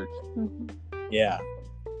savage. Yeah.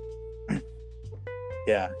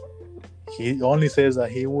 Yeah. He only says that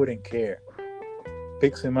he wouldn't care.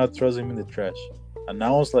 Picks him up, throws him in the trash. And I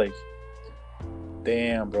was like,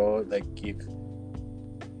 damn, bro. Like,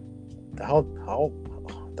 how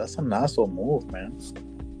that's an asshole move, man.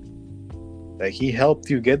 Like, he helped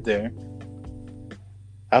you get there.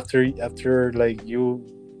 After like, you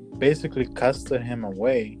basically casted him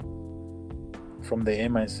away from the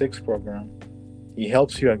MI6 program. He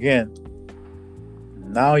helps you again.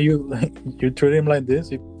 Now you treat him like this.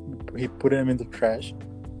 He put him in the trash.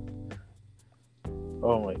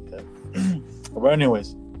 Oh my god. But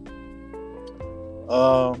anyways,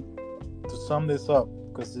 to sum this up,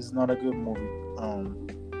 because this is not a good movie.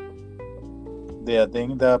 They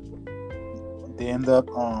end up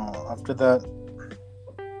after that.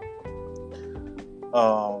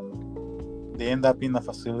 They end up in a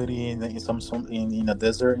facility in a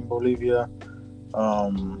desert in Bolivia.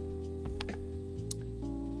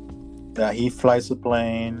 That he flies a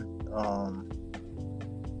plane.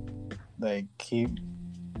 Like he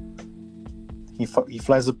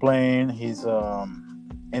flies a plane. He's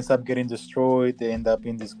ends up getting destroyed. They end up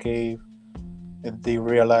in this cave, and they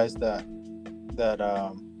realize that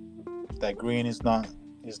green is not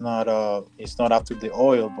after the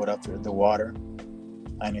oil, but after the water.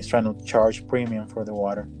 and he's trying to charge premium for the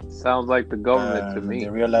water. Sounds like the government to And me. they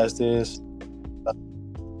realized this.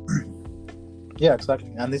 Yeah,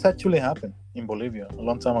 exactly. And this actually happened in Bolivia a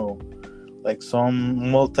long time ago. Like some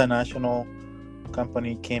multinational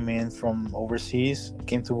company came in from overseas,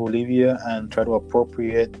 came to Bolivia and tried to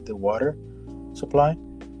appropriate the water supply.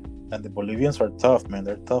 And the Bolivians are tough, man.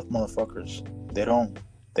 They're tough motherfuckers. They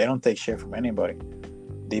don't take shit from anybody.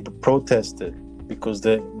 They protested because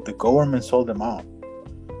the government sold them out.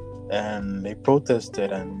 And they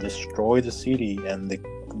protested and destroyed the city, and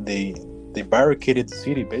they barricaded the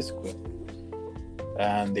city basically.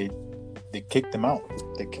 And they kicked them out.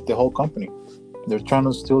 They kicked the whole company. They're trying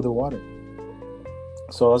to steal the water.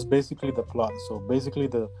 So that's basically the plot. So basically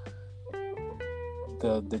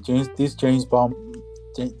James Bond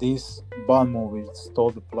these Bond movies stole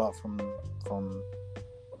the plot from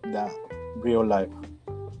that real life,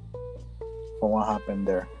 from what happened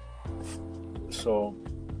there. So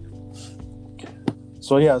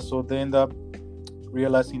yeah, so they end up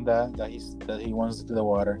realizing that he wants to do the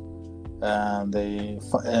water, and they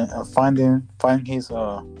find his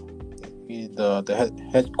the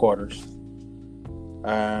headquarters,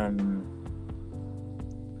 and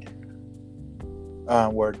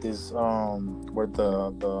where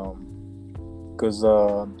because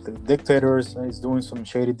the dictator is doing some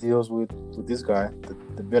shady deals with this guy,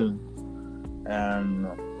 the villain, and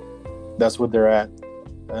that's what they're at.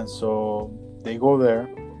 And so they go there,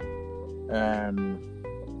 and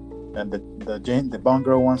the Bond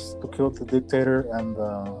girl wants to kill the dictator, and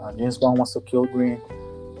James Bond wants to kill Green.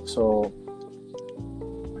 So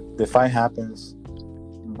the fight happens.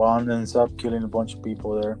 Bond ends up killing a bunch of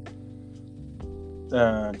people there.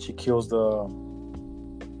 She kills the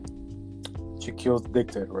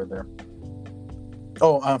dictator right there.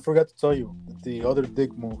 Oh, I forgot to tell you the other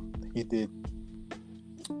dick move he did.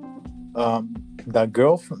 That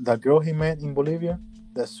girl he met in Bolivia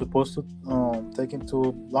that's supposed to take him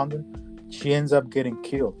to London, she ends up getting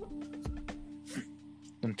killed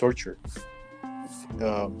and tortured.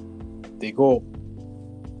 They go,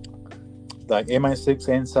 like MI6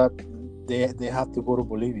 ends up, they have to go to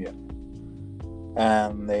Bolivia,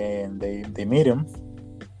 and they meet him,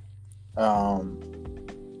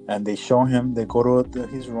 and they show him, they go to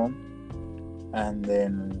his room, and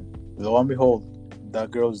then lo and behold,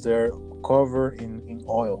 that girl's there covered in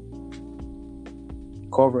oil,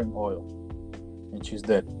 and she's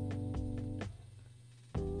dead.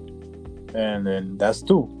 And then that's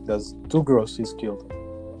two girls he's killed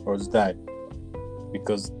or has died,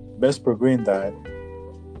 because Vesper Lynn died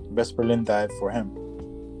for him,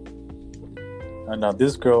 and now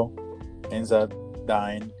this girl ends up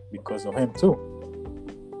dying because of him too,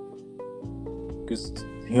 because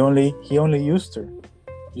he only used her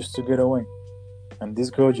just to get away, and this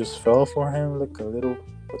girl just fell for him like a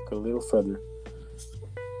little feather.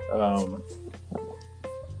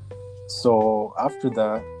 So after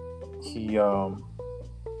that, he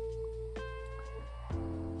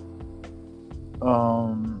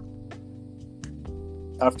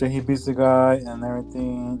after he beats the guy and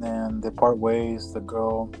everything, and they part ways, the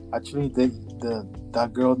girl actually that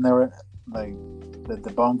girl never, like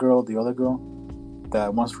the Bond girl, the other girl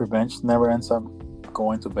that wants revenge, never ends up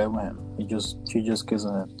going to bed with him. She just kisses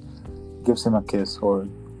him, gives him a kiss, or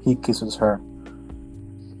he kisses her,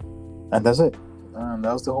 and that's it. And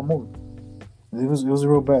that was the whole movie. It was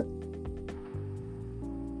real bad.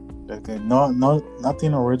 Like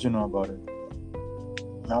nothing original about it.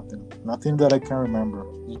 Nothing that I can remember.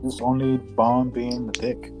 It's just only Bond being the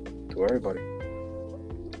dick to everybody.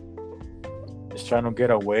 He's trying to get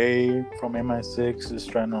away from MI6. He's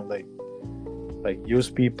trying to like use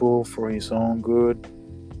people for his own good.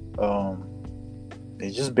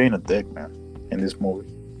 He's just being a dick, man, in this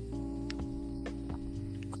movie.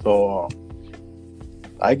 So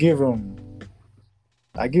I give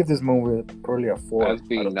this movie probably a 4. That's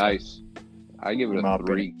being nice. I give it a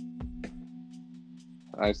 3.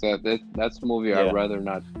 I said that's a movie I'd rather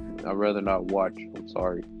not watch. I'm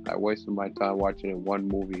sorry. I wasted my time watching it one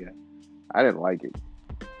movie. I didn't like it.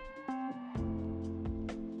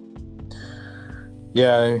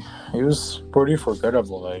 Yeah, it was pretty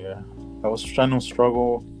forgettable. Like I was trying to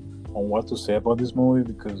struggle on what to say about this movie,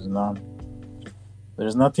 because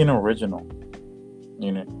there's nothing original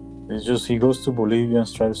in it. It's just he goes to Bolivia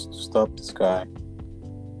and tries to stop this guy.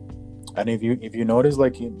 And if you notice,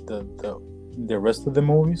 like in the rest of the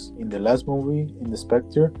movies, in the last movie, in the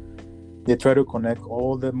Spectre, they try to connect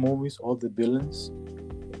all the movies, all the villains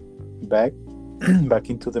back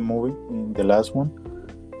into the movie in the last one,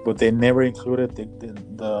 but they never included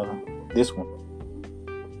this one.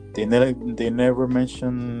 They never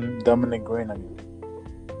mentioned Dominic Green again.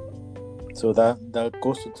 So that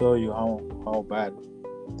goes to tell you how bad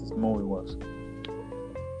this movie was.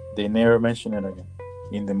 They never mention it again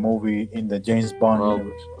in the movie, in the James Bond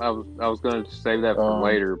universe. I was going to save that for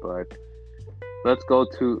later, but let's go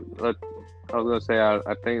to. I was gonna say I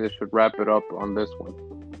think they should wrap it up on this one.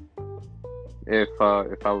 If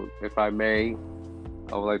I may,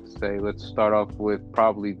 I would like to say let's start off with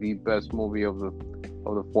probably the best movie of the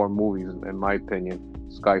four movies, in my opinion,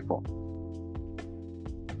 Skyfall.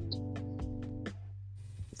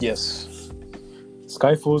 Yes,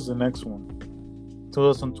 Skyfall's the next one,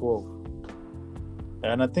 2012,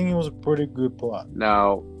 and I think it was a pretty good plot.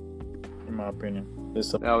 Now, in my opinion,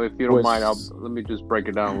 now if you don't mind, let me just break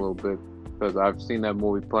it down a little bit. Because I've seen that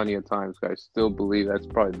movie plenty of times. I still believe that's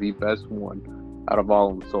probably the best one out of all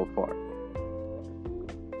of them so far.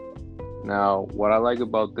 Now, what I like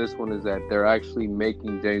about this one is that they're actually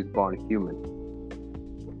making James Bond human.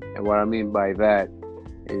 And what I mean by that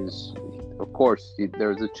is, of course,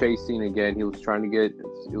 there's a chase scene again. He was trying to get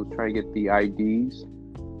the IDs,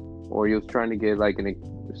 or he was trying to get like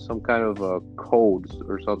some kind of codes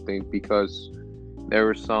or something, because there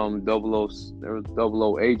were some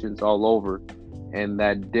 00 agents all over, and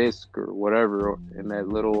that disc or whatever in that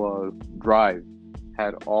little drive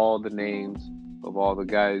had all the names of all the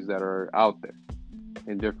guys that are out there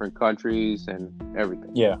in different countries and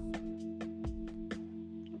everything. Yeah.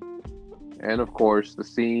 And of course, the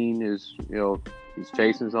scene is, he's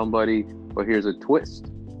chasing somebody, but here's a twist.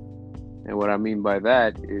 And what I mean by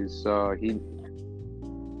that is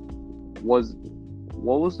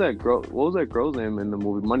What was that girl's name in the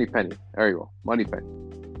movie? Moneypenny. There you go. Moneypenny.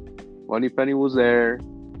 Moneypenny was there.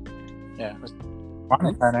 Yeah.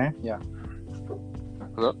 Moneypenny. Yeah.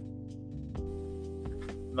 Hello?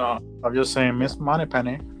 No, I'm just saying Miss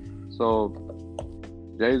Moneypenny. So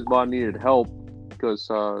James Bond needed help because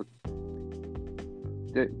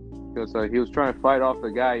he was trying to fight off the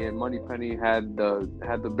guy, and Moneypenny had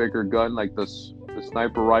the bigger gun, like the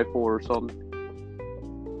sniper rifle or something.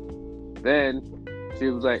 Then she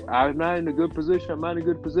was like, I'm not in a good position. Like,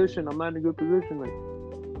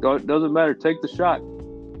 doesn't matter. Take the shot.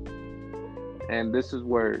 And this is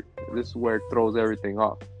where it throws everything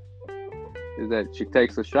off. Is that she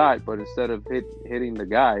takes a shot, but instead of hitting the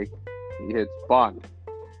guy, he hits Bond.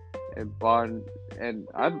 And Bond, and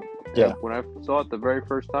when I saw it the very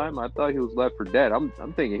first time, I thought he was left for dead. I'm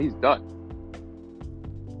thinking he's done.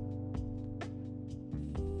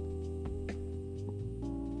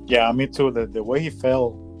 Yeah, me too. The way he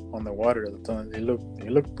fell on the water at the time, it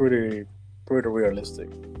looked pretty realistic,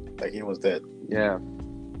 like he was dead. Yeah.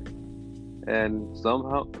 And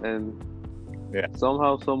somehow,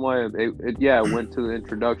 some way, it went to the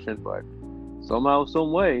introduction, but somehow,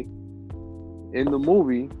 some way, in the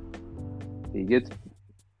movie,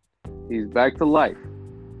 he's back to life.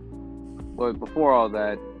 But before all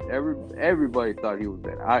that, everybody thought he was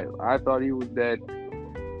dead. I thought he was dead.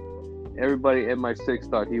 Everybody in my six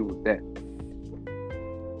thought he was dead.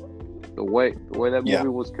 The way that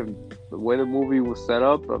movie was set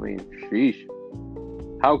up, I mean, sheesh.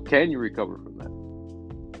 How can you recover from that?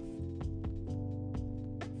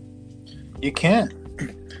 You can't.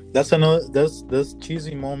 That's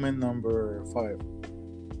cheesy moment number 5.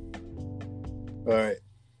 All right,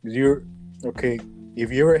 if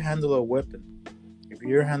you ever handle a weapon, if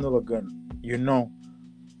you ever handle a gun, you know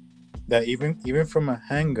that even from a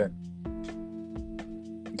handgun,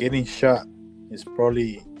 getting shot is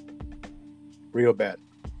probably real bad.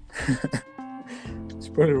 It's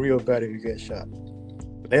probably real bad if you get shot.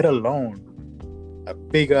 Let alone a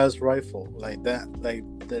big ass rifle like that, like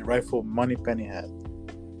the rifle Moneypenny had.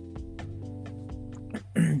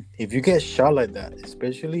 If you get shot like that,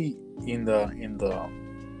 especially in the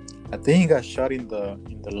I think he got shot in the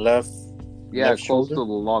left. Yeah, left close shoulder. to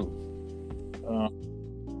the lung.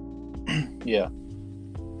 Yeah.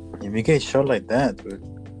 If you get shot like that, dude,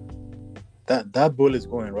 that bullet's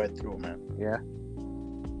going right through, man. Yeah.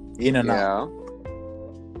 In and out.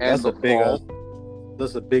 And that's a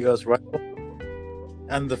big ass rifle.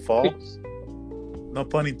 And the fall. No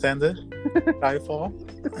pun intended. High fall.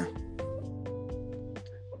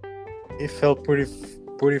 It fell pretty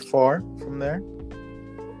far from there.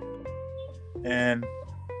 And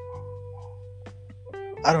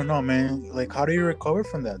I don't know, man. Like, how do you recover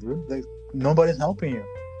from that, dude? Like, nobody's helping you.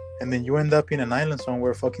 And then you end up in an island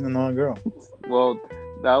somewhere fucking another girl. Well,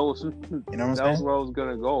 that was you know what I'm saying? That was where I was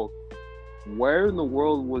gonna go. Where in the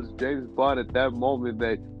world was James Bond at that moment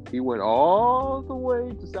that he went all the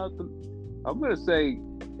way to South? I'm gonna say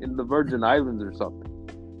in the Virgin Islands or something.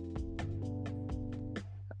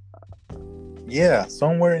 Yeah,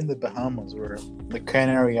 somewhere in the Bahamas or the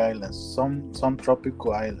Canary Islands, some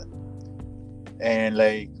tropical island. and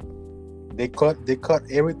like they cut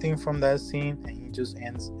everything from that scene, and he just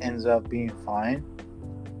ends up being fine.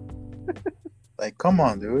 Like, come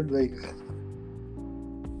on, dude. Like,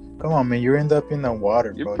 come on, man. You end up in the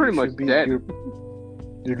water, You're bro. pretty much dead.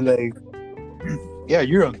 You're like, yeah,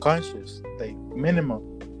 you're unconscious. Like, minimum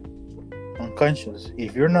unconscious.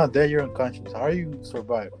 If you're not dead, you're unconscious. How do you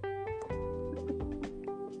survive?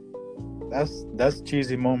 That's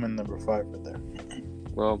cheesy moment number 5 right there.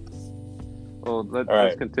 Well,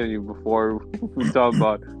 let's continue before we talk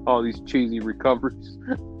about all these cheesy recoveries.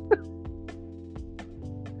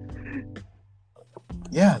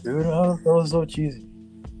 Yeah, dude, that was so cheesy.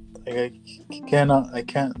 Like, I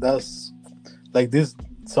can't. That's like this.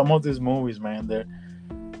 Some of these movies, man.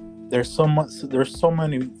 There's so many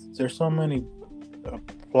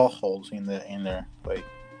plot holes in there.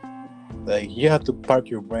 Like you have to park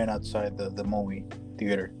your brain outside the movie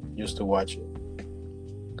theater just to watch it.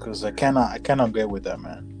 Because I cannot get with that,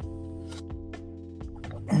 man.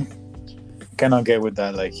 Cannot get with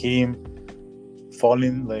that. Like him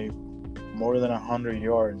falling like more than 100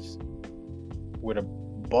 yards with a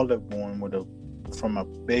bullet wound from a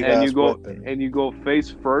big ass weapon. And you go face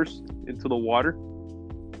first into the water.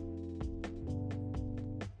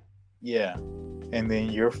 Yeah, and then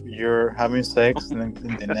you're having sex in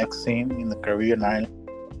the next scene in the Caribbean island.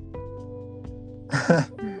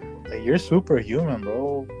 Like, you're superhuman,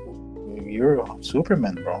 bro. You're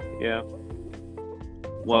Superman, bro. Yeah.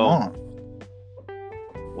 Well,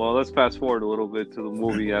 let's fast forward a little bit to the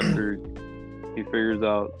movie after he figures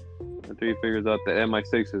out that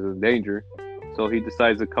MI6 is in danger. So he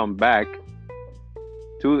decides to come back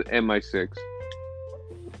to MI6.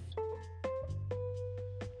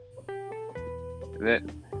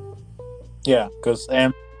 Yeah, because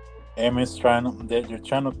M is trying to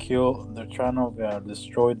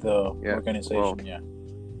destroy the organization. Well,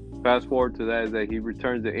 fast forward to that is that he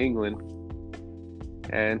returns to England,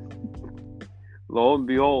 and lo and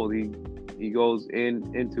behold, he goes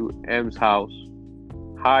into M's house,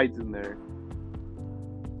 hides in there.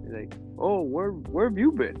 He's like, "Oh, where have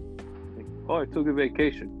you been?" Like, "Oh, I took a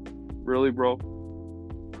vacation." Really, bro?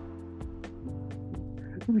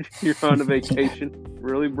 You're on a vacation?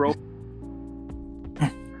 Really, bro?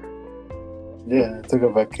 Yeah, I took a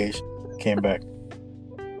vacation, came back.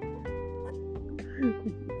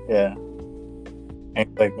 Yeah, and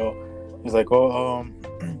he's like,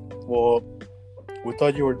 well, we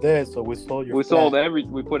thought you were dead, so we sold your. We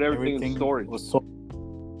put everything in storage. Was sold.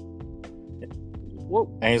 Whoa.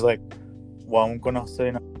 And he's like, well, I'm gonna stay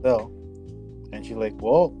in a hotel. And she's like,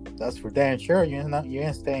 well, that's for damn sure. You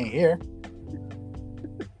ain't staying here.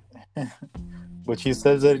 But she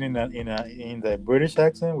says it in the British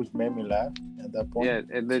accent, which made me laugh at that point. Yeah,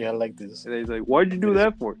 and then she had like this. And he's like, "Why'd you do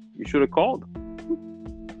that for? You should have called."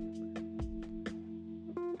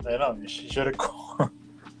 I know, she should have called.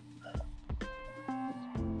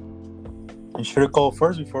 You should have called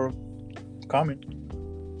first before coming.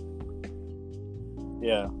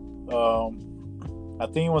 Yeah, I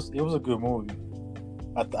think it was a good movie.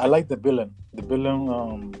 I like the villain.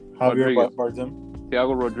 Javier Bardem.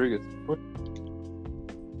 Thiago Rodriguez.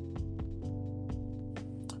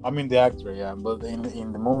 I mean the actor, yeah, but in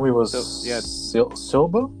the movie was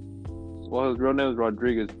Silva. Well, his real name was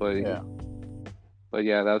Rodriguez, but yeah,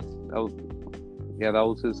 that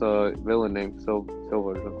was his villain name. Silva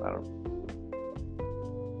or something. I don't know.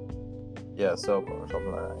 Yeah, Silva or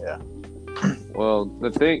something like that. Yeah. Well, the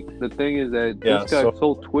thing is that this guy's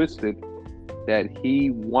so twisted that he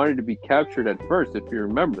wanted to be captured at first. If you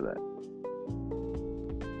remember that.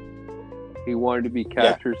 He wanted to be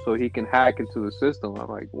captured so he can hack into the system. I'm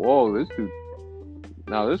like, whoa, this dude.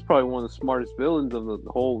 Now, this is probably one of the smartest villains of the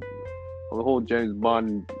whole James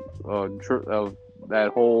Bond of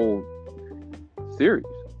that whole series.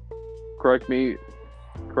 Correct me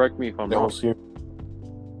if I'm wrong.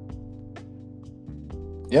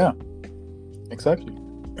 Yeah, exactly.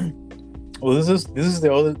 Well, this is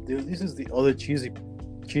the other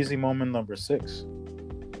cheesy moment number 6.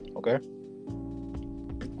 Okay.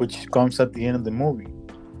 Which comes at the end of the movie.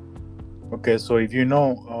 Okay, so if you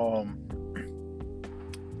know,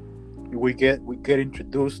 we get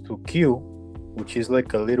introduced to Q, which is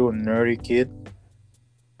like a little nerdy kid.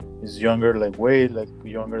 He's younger, way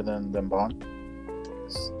younger than Bond,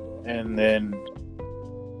 and then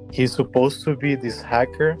he's supposed to be this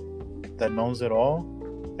hacker that knows it all.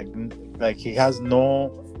 Like he has no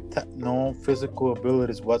physical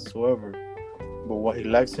abilities whatsoever. But what he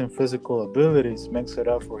lacks in physical abilities makes it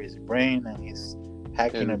up for his brain and his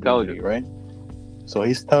hacking ability, right? So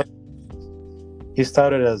he started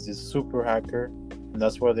as this super hacker, and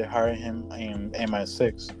that's why they hired him in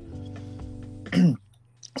MI6.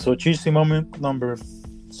 So cheesy moment number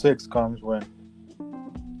 6 comes when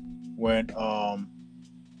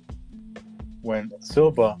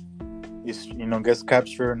Silva is gets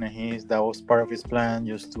captured, and that was part of his plan,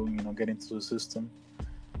 just to get into the system.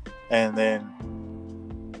 And then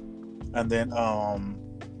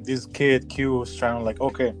this kid Q was trying to, like,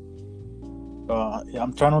 okay,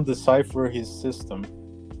 I'm trying to decipher his system.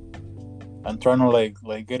 I'm trying to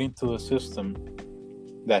like get into the system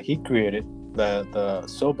that he created, that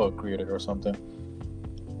Silva created or something.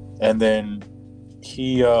 And then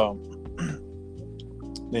he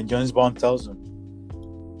then James Bond tells him,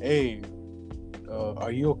 hey,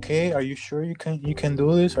 are you okay? Are you sure you can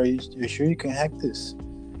do this? Are you sure you can hack this?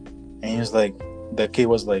 And he's like, the kid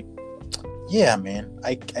was like, yeah, man,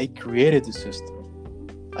 I created the system.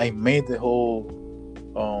 I made the whole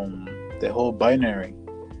binary.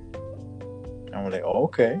 And we're like, oh,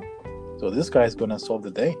 okay, so this guy's gonna solve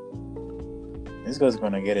the day. This guy's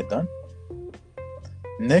gonna get it done.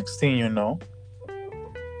 Next thing you know,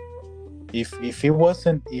 if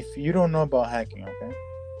you don't know about hacking, okay,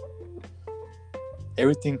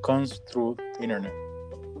 everything comes through internet,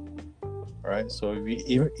 right? So if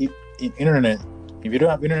you don't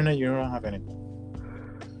have internet, you don't have anything.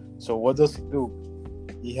 So what does he do?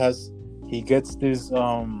 He gets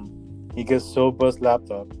Silva's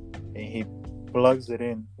laptop, and he plugs it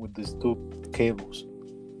in with these 2 cables,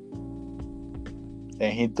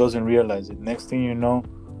 and he doesn't realize it. Next thing you know,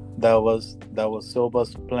 that was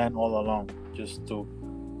Silva's plan all along, just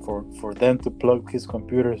for them to plug his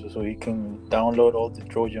computer so he can download all the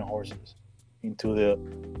Trojan horses into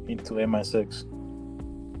MI6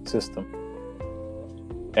 system.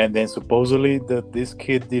 And then supposedly this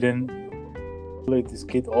kid,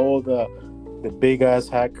 all the big ass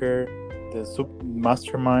hacker, the super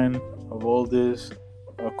mastermind of all these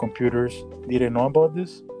computers, didn't know about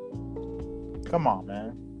this. Come on,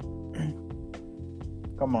 man.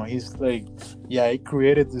 Come on. He's like, yeah, he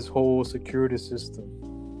created this whole security system,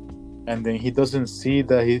 and then he doesn't see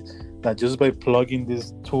that just by plugging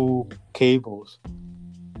these 2 cables,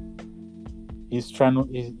 he's trying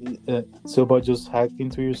to Silva just hacked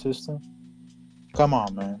into your system. Come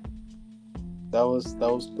on, man. That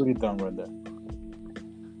was pretty dumb right there.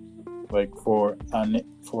 Like, for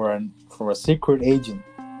a secret agent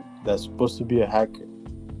that's supposed to be a hacker,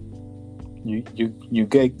 you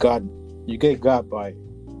get got by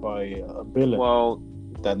a villain. Well,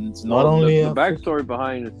 that's not only the backstory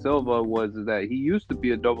behind Silva was that he used to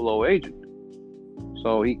be a 00 agent,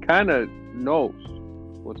 so he kind of knows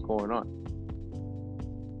what's going on.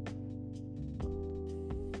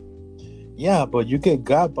 Yeah, but you get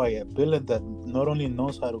got by a villain that not only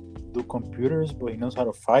knows how to do computers, but he knows how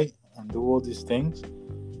to fight and do all these things.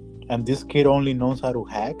 And this kid only knows how to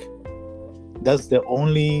hack. That's the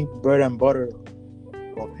only bread and butter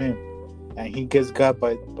of him. And he gets got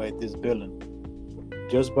by this villain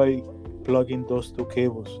just by plugging those 2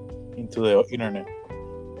 cables into the internet.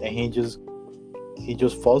 And he just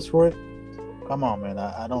falls for it. Come on, man.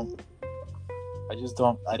 I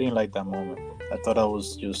didn't like that moment. I thought I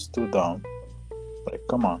was just too dumb. Like,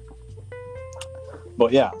 come on.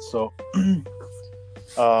 But yeah, so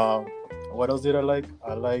what else did I like?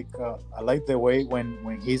 I like the way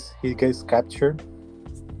when he gets captured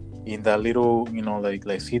in that little,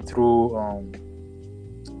 like see-through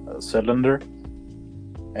cylinder,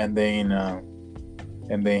 and then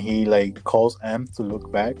he like calls M to look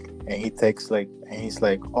back, and he takes and he's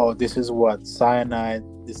like, oh, this is what this cyanide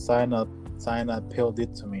pill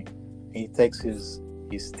did to me. He takes his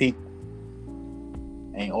teeth,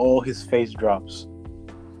 and all his face drops.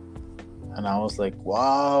 And I was like,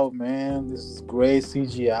 wow, man, this is great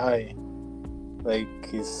CGI. Like,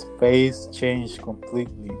 his face changed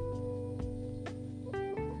completely.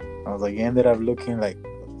 I was like, he ended up looking like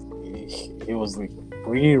he was like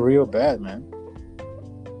real bad, man.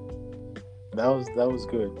 That was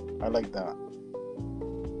good. I like that.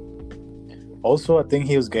 Also, I think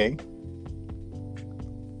he was gay.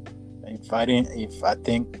 If I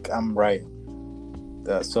think I'm right,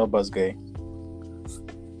 that Silva's gay.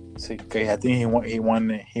 So, okay, I think he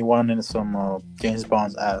wanted some James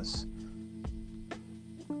Bond's ass.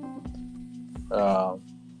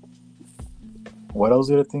 What else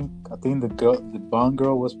did I think? I think the Bond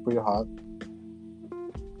girl was pretty hot.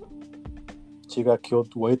 She got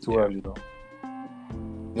killed way too early though.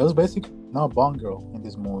 There was basically no Bond girl in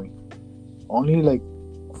this movie. Only like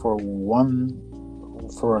for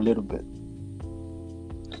a little bit.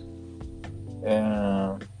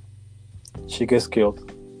 And she gets killed.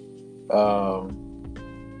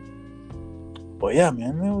 But yeah,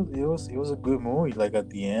 man, it was a good movie. Like, at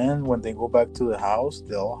the end, when they go back to the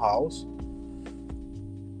old house,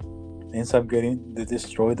 ends up getting they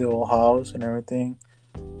destroy the whole house and everything.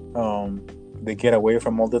 They get away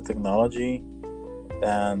from all the technology,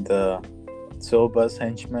 and Silva's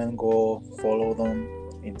henchmen go follow them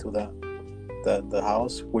into the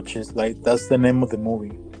house, which is like that's the name of the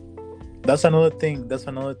movie. That's another thing. That's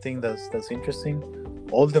interesting.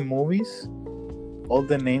 All the movies, all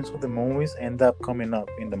the names of the movies end up coming up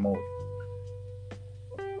in the movie.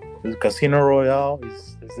 The Casino Royale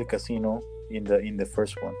is the casino in the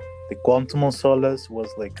first one. The Quantum of Solace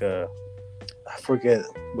was like I forget,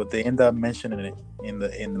 but they end up mentioning it in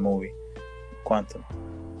the movie Quantum.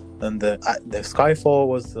 And the Skyfall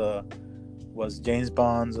was James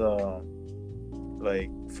Bond's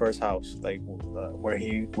like first house, like where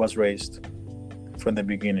he was raised from the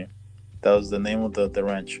beginning. That was the name of the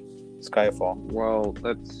ranch, Skyfall. Well,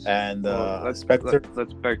 let's Spectre.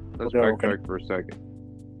 let's backtrack for a second.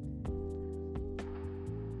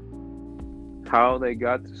 How they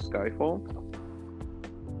got to Skyfall?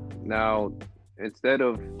 Now, instead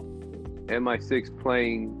of MI6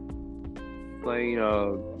 playing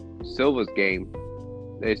Silva's game,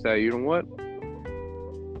 they say, you know what?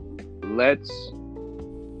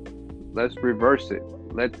 Let's reverse it.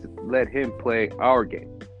 Let's let him play our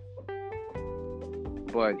game.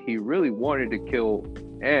 But he really wanted to kill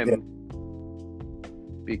M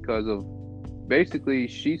because of basically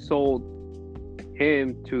she sold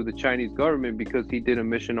him to the Chinese government because he did a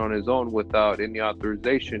mission on his own without any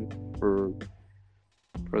authorization from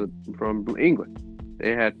England.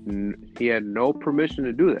 He had no permission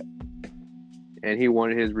to do that, and he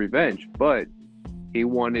wanted his revenge, but he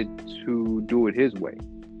wanted to do it his way.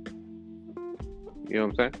 You know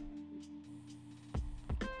what I'm saying?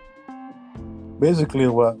 Basically,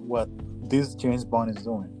 what this James Bond is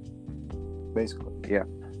doing. Basically, yeah.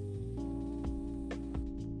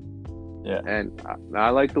 Yeah, and I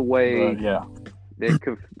like the way they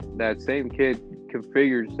that same kid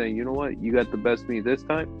configured, saying, you know what, you got the best of me this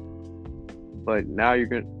time, but now I'm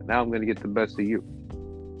gonna get the best of you.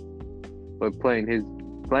 But playing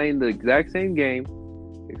the exact same game,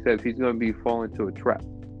 except he's gonna be falling into a trap.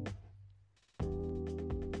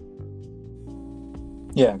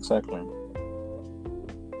 Yeah, exactly.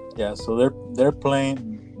 Yeah, so they're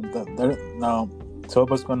playing. Now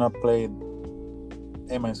Silva's gonna play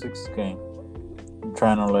MI6 game,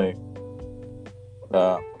 trying to like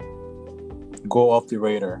go off the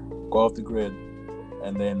radar, go off the grid,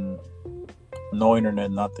 and then no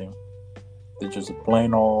internet, nothing. They're just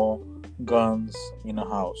plain old guns in a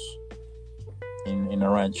house, in a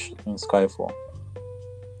ranch in Skyfall,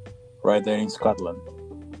 right there in Scotland,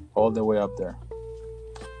 all the way up there.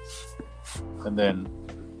 And then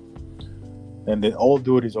the old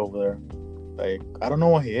dude is over there. Like, I don't know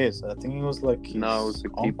what he is. I think he was like his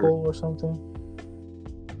uncle or something.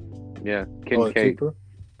 Yeah, Kincaid. Keeper.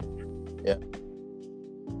 Yeah.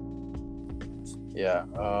 Yeah.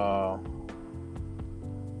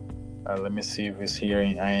 Let me see if he's here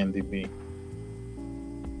in IMDb.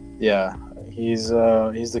 Yeah, he's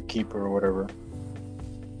the keeper or whatever.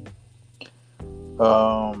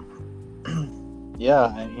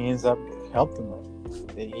 Yeah, and he ends up helping them.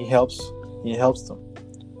 He helps them.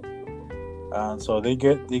 And so they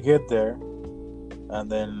get there,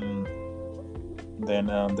 and then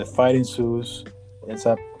the fight ensues. Ends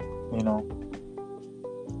up,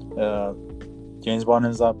 James Bond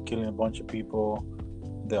ends up killing a bunch of people.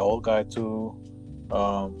 The old guy too.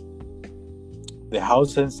 The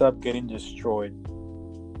house ends up getting destroyed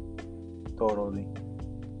totally,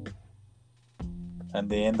 and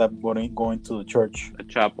they end up going to the church, a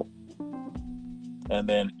chapel, and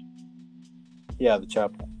then the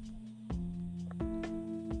chapel.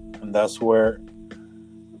 And that's where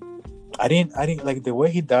I didn't like the way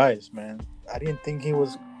he dies, man. I didn't think he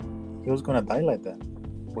was gonna die like that,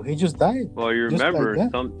 but he just died. Well, you remember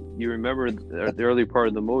the early part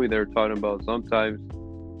of the movie, they were talking about sometimes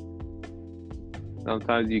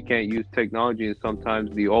you can't use technology, and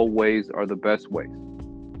sometimes the old ways are the best ways.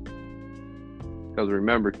 Because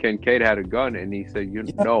remember, Kincaid had a gun, and he said,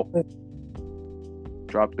 no,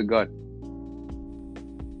 drop the gun.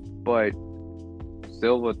 But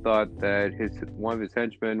Silva thought that one of his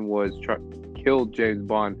henchmen killed James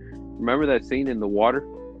Bond. Remember that scene in the water?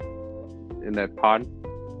 In that pond?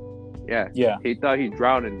 Yeah. Yeah. He thought he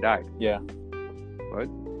drowned and died. Yeah. But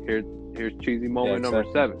here's cheesy moment number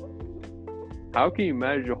 7. How can you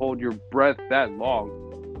manage to hold your breath that long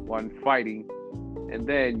while fighting, and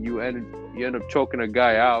then you end up choking a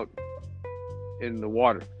guy out in the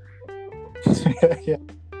water?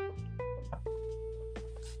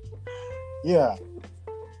 Yeah,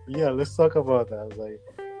 let's talk about that. Like,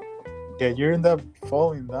 you end up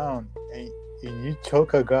falling down, you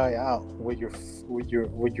choke a guy out with your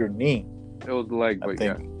knee. It was the leg, I but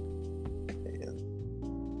think. yeah.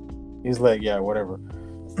 He's like, yeah, whatever.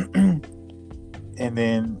 And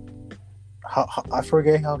then how I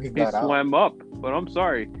forget how he He got out. swam up, but I'm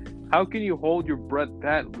sorry. How can you hold your breath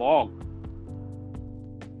that long?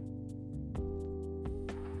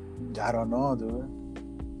 I don't know, dude.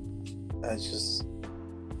 That's just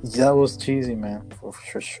that was cheesy, man,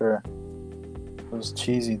 for sure. It was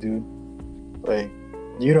cheesy, dude. Like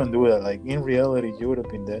you don't do that. Like in reality, you would have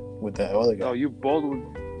been dead with that other guy. No, you both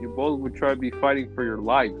would try to be fighting for your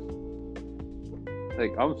lives.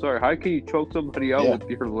 Like, I'm sorry, how can you choke somebody out with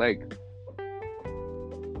your leg?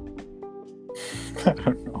 I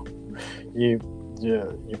don't know. You're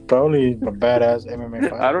probably a badass MMA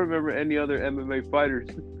fighter. I don't remember any other MMA fighters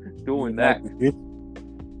doing that.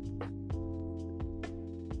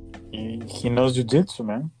 He knows jiu-jitsu,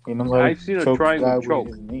 man. He knows how I've to seen a choke triangle guy choke,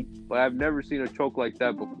 with his knee. but I've never seen a choke like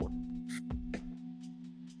that before.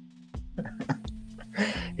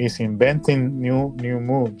 He's inventing new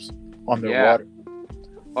moves underwater.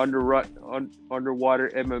 Underwater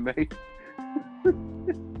MMA.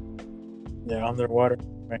 Yeah, underwater.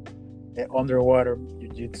 Right? Yeah, underwater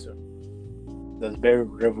jiu-jitsu. That's very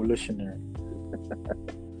revolutionary.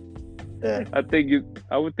 Yeah. I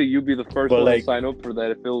would think you'd be the first one to sign up for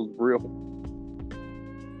that if it was real.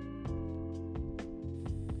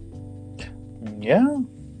 Yeah,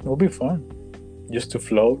 it'll be fun. Just to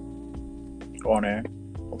float on air,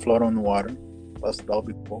 float on the water. That'll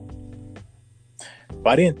be cool. But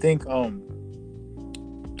I didn't think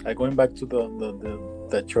like going back to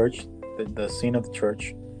the church, the scene of the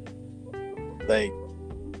church, like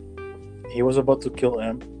he was about to kill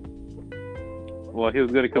M. Well, he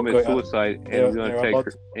was going to commit suicide, and he was going to take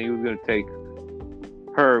her, and he was going to take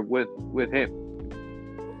her with him.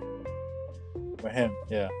 With him,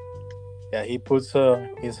 yeah. Yeah, he puts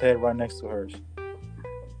his head right next to hers,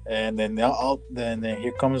 and then then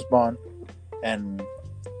here comes Bond, and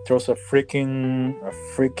throws a freaking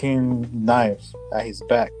knife at his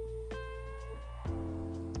back,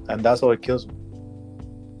 and that's how it kills him.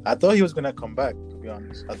 I thought he was gonna come back. To be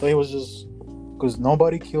honest, I thought he was just because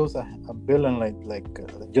nobody kills a villain like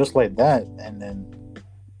just like that, and then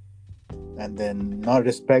not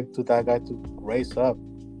respect to that guy to raise up,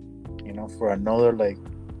 for another like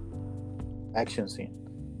action scene,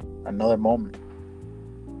 another moment.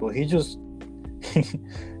 But he just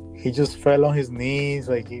he just fell on his knees,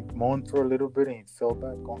 like he moaned for a little bit and he fell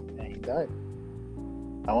back on and he died.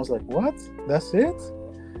 I was like, what? That's it?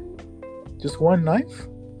 Just one knife?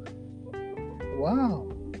 Wow.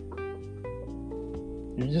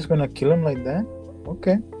 You're just gonna kill him like that?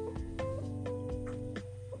 Okay.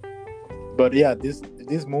 But yeah, this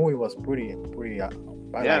movie was pretty I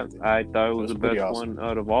thought it was the best one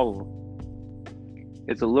out of all of them.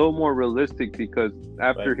 It's a little more realistic because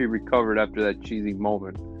after he recovered after that cheesy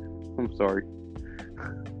moment, I'm sorry,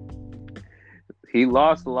 he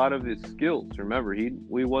lost a lot of his skills. Remember, he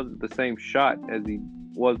wasn't the same shot as he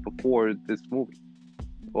was before this movie.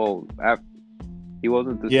 Well, he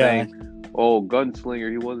wasn't the same gunslinger.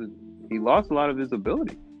 He lost a lot of his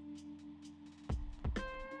ability.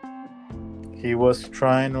 He was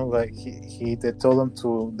trying to they told him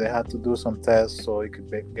they had to do some tests so he could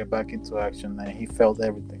get back into action, and he failed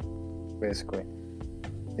everything. Basically,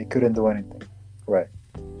 he couldn't do anything. Right.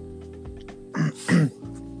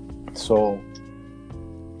 So,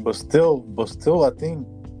 but still, I think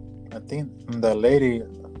the lady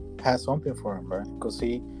had something for him, right?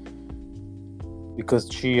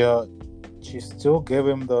 Because she still gave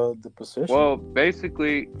him the position. Well,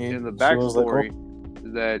 basically, in the backstory,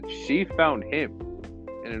 that she found him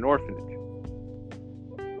in an orphanage.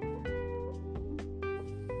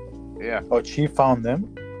 Yeah. Oh, she found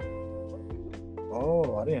them?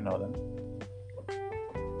 Oh, I didn't know that.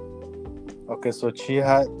 Okay, so she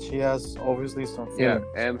has obviously some feelings.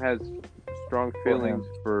 Yeah, M has strong feelings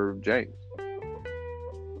for James.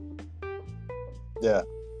 Yeah.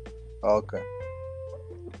 Okay.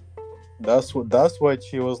 That's why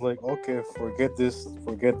she was like, okay, forget this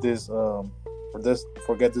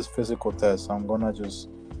physical test. I'm gonna just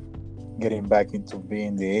get him back into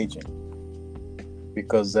being the agent.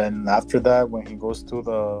 Because then after that, when he goes to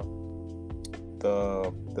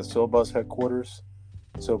the Silva's headquarters,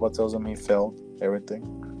 Silva tells him he failed everything,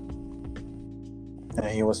 and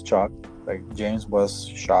he was shocked. Like James was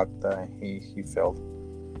shocked that he failed.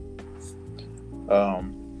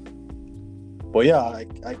 But yeah,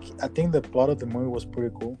 I think the plot of the movie was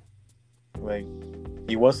pretty cool. Like,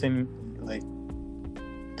 it wasn't like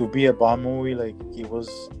to be a Bond movie. Like it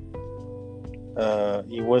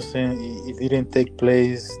didn't take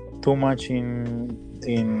place too much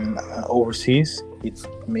in overseas. It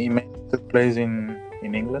mainly took place in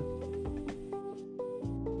England.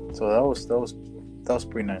 So that was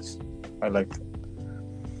pretty nice. I liked it.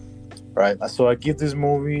 Right. So I give this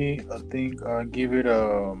movie. I think I give it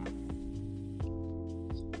I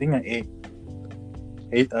think an 8.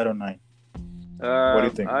 8 out of 9. What do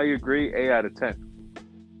you think? I agree. 8 out of 10.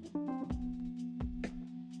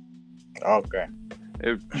 Okay.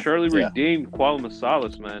 It surely redeemed Quantum of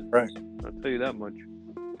Solace, man. Right. I'll tell you that much.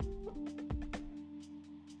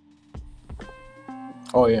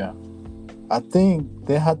 Oh yeah. I think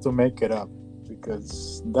they had to make it up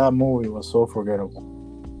because that movie was so forgettable.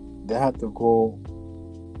 They had to go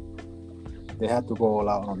all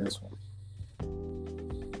out on this one.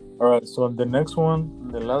 Alright, so the next one,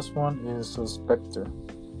 the last one is Spectre.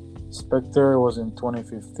 Spectre was in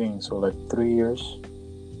 2015, so like 3 years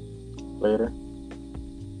later.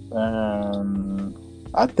 And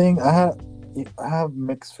I think I have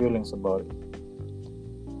mixed feelings about it.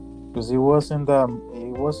 Because it wasn't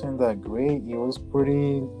that great. It was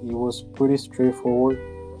pretty straightforward.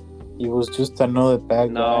 It was just another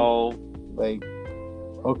bad guy. Like,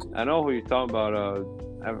 okay. I know who you're talking about.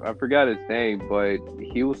 I forgot his name, but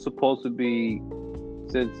he was supposed to be,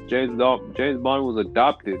 since James Bond was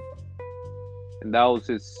adopted, and that was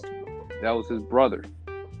his brother.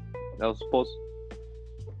 That was supposed.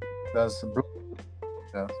 That's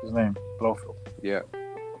his name, Blofeld. Yeah.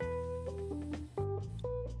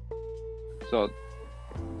 So.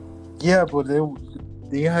 Yeah, but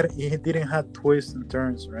he didn't have twists and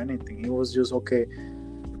turns or anything. He was just okay.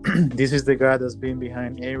 This is the guy that's been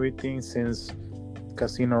behind everything since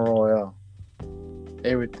Casino Royale.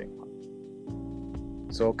 Everything.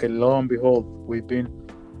 So okay, lo and behold,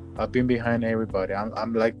 I've been behind everybody.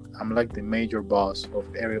 I'm like the major boss of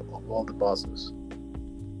all the bosses.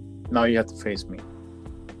 Now you have to face me.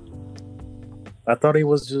 I thought it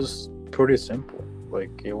was just pretty simple.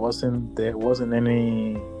 Like it wasn't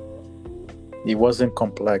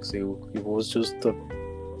complex. It was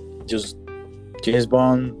just James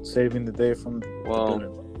Bond saving the day from the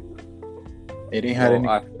villain. It didn't have any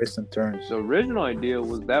twists and turns. The original idea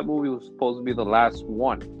was that movie was supposed to be the last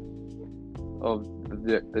one of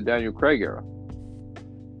the Daniel Craig era.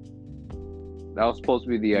 That was supposed to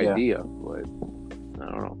be the idea, but I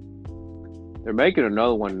don't know. They're making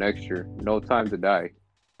another one next year. No Time to Die.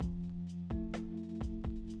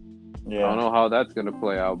 Yeah. I don't know how that's gonna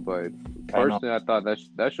play out, but personally, I thought that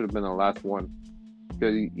should have been the last one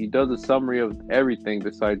because he does a summary of everything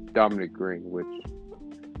besides Dominic Green, which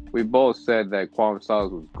we both said that Quantum of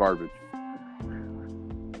Solace was garbage.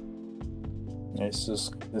 It's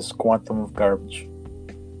just this quantum of garbage.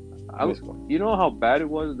 You know how bad it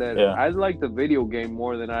was that I liked the video game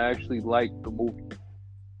more than I actually liked the movie.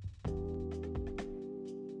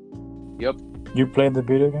 Yep. You played the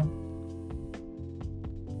video game?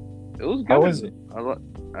 It was good. How was it?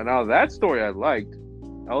 Now that story I liked.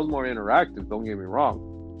 That was more interactive. Don't get me wrong,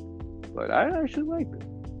 but I actually liked it.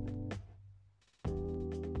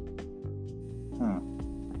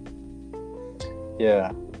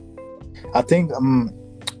 Yeah, I think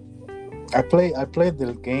I played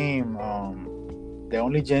the game. The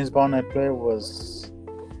only James Bond I played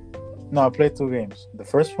I played 2 games. The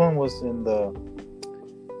first one was in the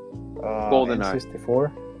GoldenEye.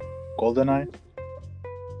 N64. GoldenEye.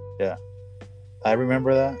 Yeah, I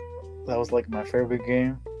remember that. That was like my favorite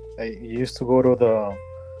game. I used to go to the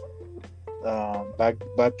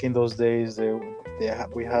back in those days.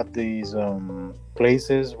 We had these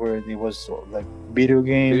places where it was like video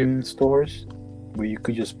game stores where you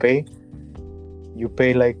could just pay. You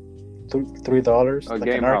pay like $3, like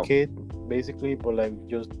an arcade, basically, but like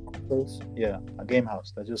just a game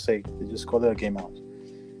house. They just call it a game house.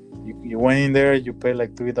 You went in there, you pay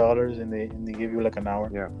like $3, and they give you like an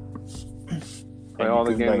hour. Yeah. Play all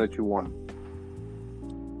the games that you want.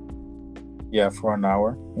 Yeah, for an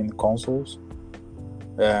hour in the consoles.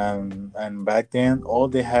 And back then, all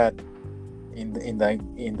they had in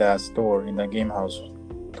that store, in that game house,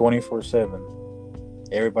 24/7,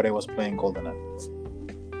 everybody was playing GoldenEye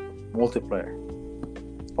multiplayer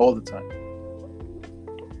all the time,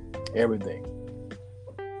 every day.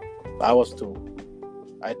 I was too.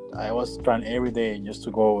 I was trying every day just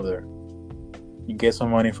to go over there and get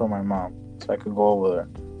some money from my mom so I could go over there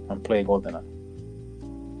and play GoldenEye.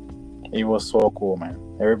 It was so cool, man.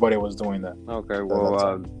 Everybody was doing that. Okay,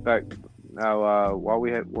 well, back now. While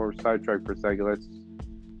we're sidetracked for a second,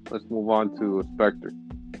 let's move on to Spectre.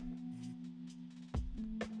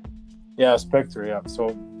 Yeah, Spectre. Yeah,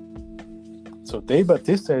 so Dave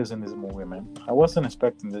Bautista is in this movie, man. I wasn't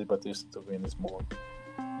expecting Dave Bautista to be in this movie.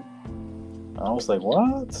 I was like,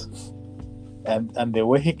 what? And the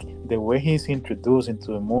way he's introduced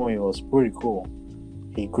into the movie was pretty cool.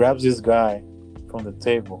 He grabs this guy from the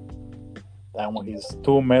table, and with his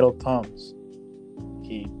two metal thumbs,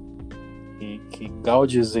 he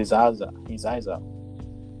gouges his eyes out,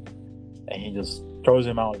 and he just throws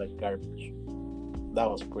him out like garbage. That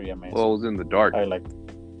was pretty amazing. Well, it was in the dark. I liked it.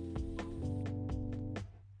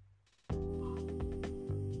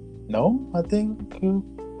 No, I think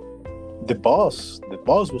the boss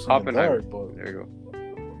was in the dark, but there you go.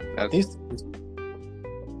 at least,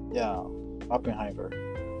 yeah, Oppenheimer.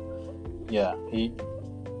 Yeah, he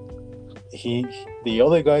the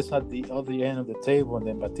other guy's at the other end of the table, and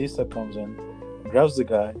then Batista comes in, grabs the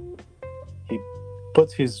guy, he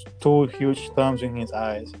puts his two huge thumbs in his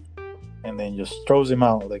eyes, and then just throws him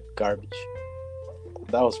out like garbage.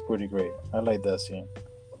 That was pretty great. I like that scene.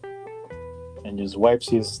 And just wipes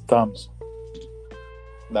his thumbs.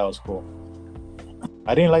 That was cool.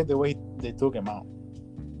 I didn't like the way they took him out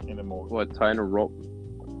in the movie. What, tying the rope?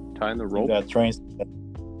 That train.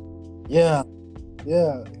 Yeah.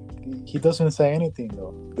 He doesn't say anything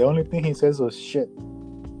though. The only thing he says was shit.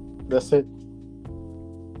 That's it.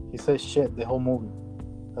 He says shit the whole movie.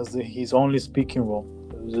 That's his only speaking role.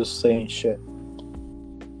 He was just saying shit.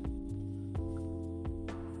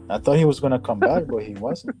 I thought he was gonna come back, but he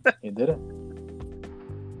wasn't. He didn't.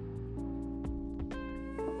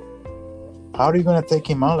 How are you gonna take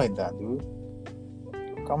him out like that, dude?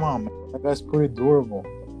 Come on, man. That guy's pretty durable.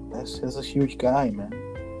 That's a huge guy, man.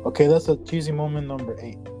 Okay, that's a cheesy moment number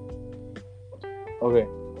 8. Okay,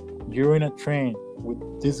 you're in a train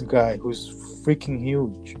with this guy who's freaking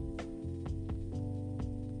huge.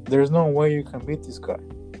 There's no way you can beat this guy.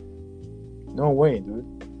 No way, dude.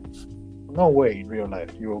 No way in real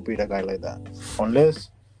life you will beat a guy like that.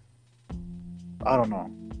 Unless, I don't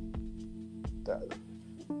know.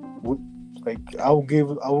 I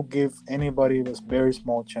will give anybody a very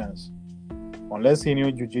small chance, unless he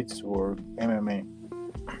knew jiu-jitsu or MMA.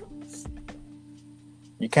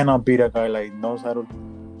 You cannot beat a guy like knows how to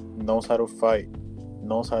fight,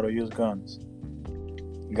 knows how to use guns,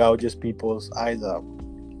 gouges people's eyes out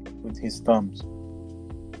with his thumbs,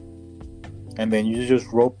 and then you just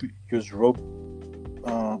rope a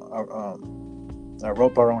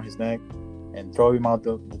rope around his neck and throw him out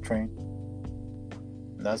the train.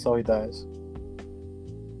 And that's how he dies.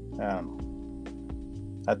 I don't know.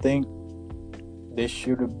 I think they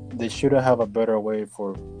should have a better way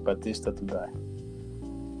for Batista to die,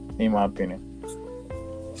 in my opinion.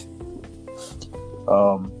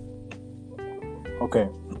 Okay.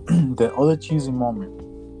 The other cheesy moment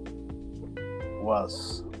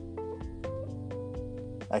was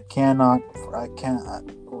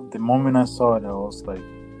the moment I saw it, I was like,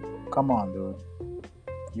 come on, dude,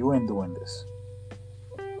 you ain't doing this.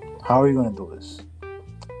 How are you gonna do this?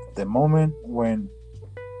 The moment when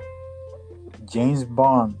James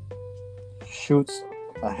Bond shoots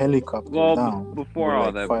a helicopter down. Before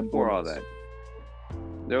all that,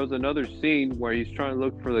 there was another scene where he's trying to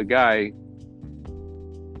look for the guy.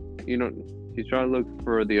 You know, he's trying to look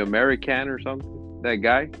for the American or something. That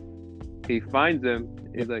guy. He finds him.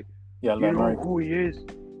 He's like, yeah, you know who he is?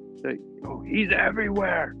 Like, oh, he's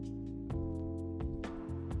everywhere.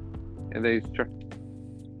 And they try.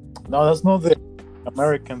 No, that's not the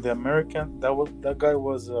American. The American that guy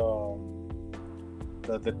was the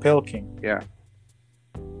Pale King. Yeah.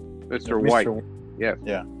 Mr. White. Yes.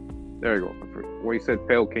 Yeah. There you go. Well, he said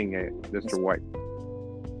Pale King, Mr. White.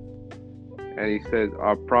 And he says,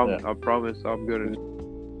 I promise I promise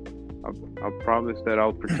that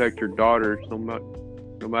I'll protect your daughter no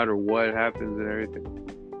matter what happens and everything.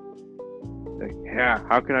 Like, yeah,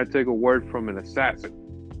 how can I take a word from an assassin?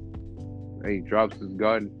 And he drops his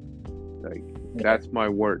gun. Like, that's my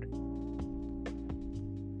word.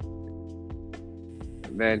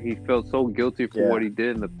 Man, he felt so guilty for what he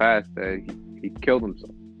did in the past that he killed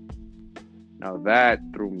himself. Now that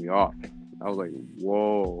threw me off. I was like,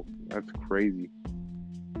 whoa, that's crazy.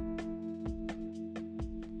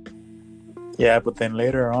 Yeah, but then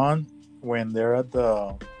later on, when they're at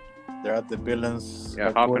the villains,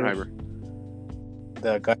 Oppenheimer.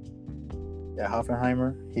 The guy,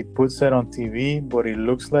 Oppenheimer, he puts it on TV, but it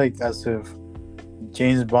looks like as if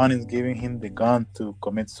James Bond is giving him the gun to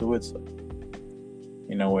commit suicide.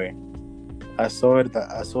 In a way, I saw it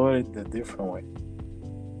the different way.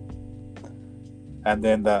 And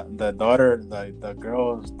then the daughter, the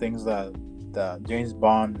girl thinks that James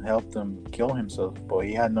Bond helped him kill himself, but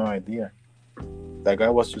he had no idea. That guy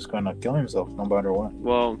was just gonna kill himself no matter what.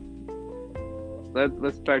 Well,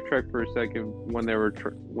 let's backtrack for a second. When they were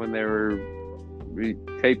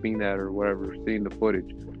taping that or whatever, seeing the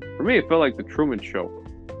footage. For me, it felt like the Truman Show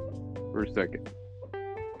for a second.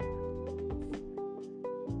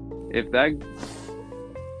 If that,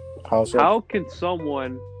 how can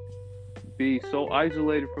someone be so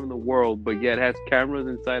isolated from the world, but yet has cameras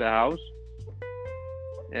inside a house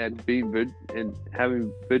and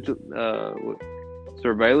having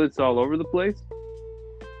surveillance all over the place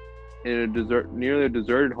in nearly a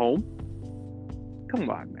deserted home? Come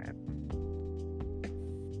on, man.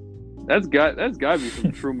 That's got to be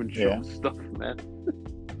some Truman Show stuff, man.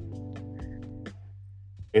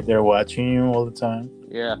 They're watching you all the time.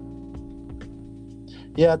 Yeah.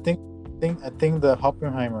 Yeah, I think the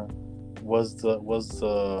Oppenheimer was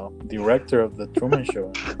the director of the Truman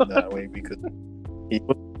Show in that way, because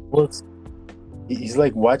he's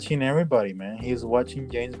like watching everybody, man. He's watching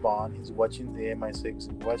James Bond. He's watching the MI6. He's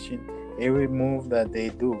watching every move that they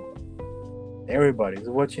do. He's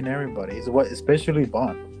watching everybody. Especially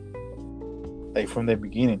Bond. Like from the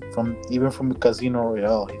beginning, even from Casino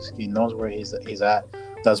Royale, he knows where he's at.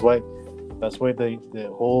 That's why the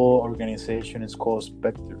whole organization is called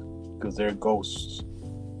Spectre, because they're ghosts.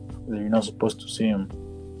 You're not supposed to see them.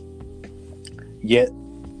 Yet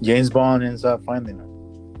James Bond ends up finding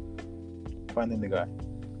the guy.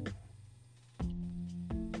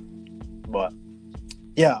 But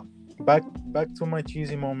yeah, back to my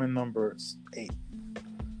cheesy moment number 8.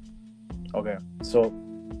 Okay, so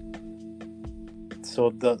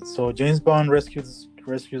James Bond rescues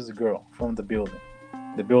the girl from the building.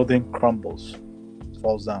 The building crumbles,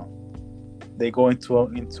 falls down. They go into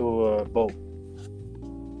a boat,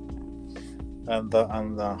 and the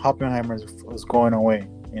Oppenheimer is going away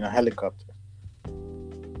in a helicopter.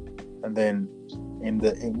 And then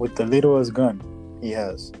with the littlest gun he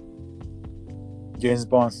has, James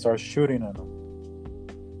Bond starts shooting at him.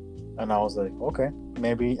 And I was like, okay,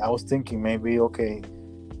 maybe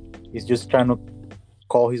he's just trying to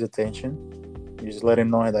call his attention. You just let him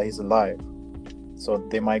know that he's alive, so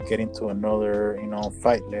they might get into another,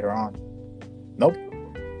 fight later on. Nope.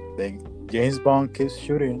 James Bond keeps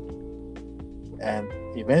shooting, and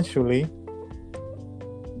eventually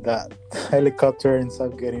that helicopter ends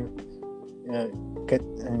up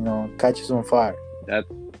catches on fire.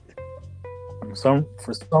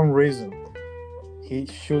 For some reason, he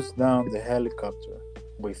shoots down the helicopter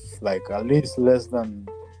with like at least less than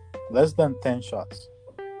 10 shots.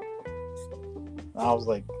 I was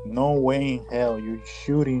like, no way in hell you're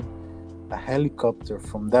shooting a helicopter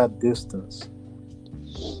from that distance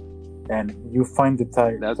and you find the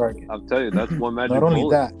target. I'll tell you, that's one magic Not only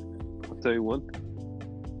bullet. that, I'll tell you one thing.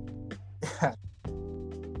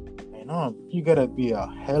 I know, you gotta be a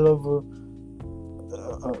hell of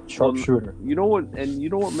a sharpshooter. You know what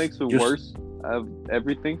makes it worse of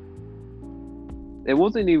everything? It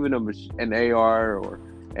wasn't even an AR or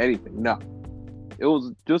anything. No. It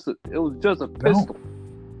was just a pistol.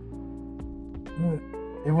 No.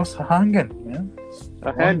 It was a handgun, man.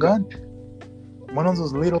 A handgun. One of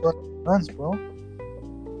those little guns, bro.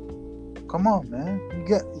 Come on, man.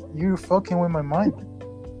 You're fucking with my mind.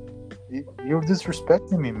 You're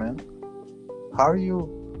disrespecting me, man. How are you?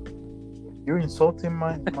 You're insulting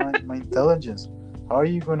my intelligence. How are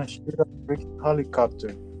you gonna shoot a freaking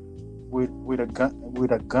helicopter with a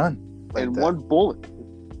gun like and that? One bullet?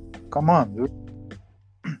 Come on, dude.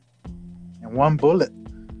 And one bullet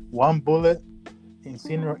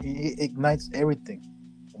ignites everything.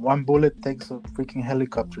 One bullet takes a freaking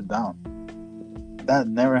helicopter down. That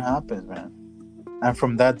never happens, man. And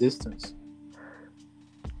from that distance.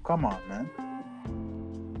 Come on, man.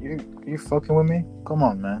 You fucking with me? Come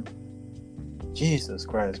on, man. Jesus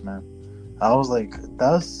Christ, man. I was like,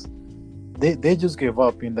 they just gave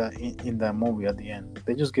up in that movie at the end.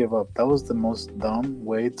 They just gave up. That was the most dumb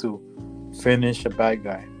way to finish a bad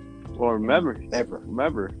guy. Well, remember,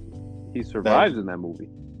 he survives in that movie.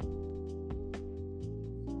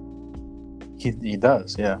 He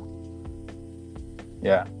does, yeah.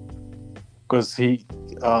 Yeah. Because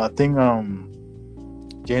I think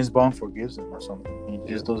James Bond forgives him or something. He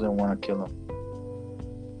just doesn't want to kill him.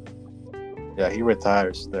 Yeah, he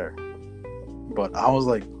retires there. But I was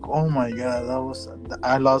like, oh my god,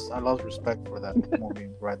 I lost respect for that movie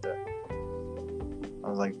right there. I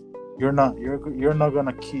was like, you're not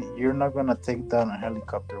gonna take down a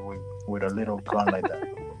helicopter with a little gun like that.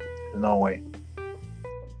 There's no way.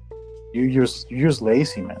 You're just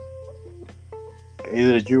lazy, man.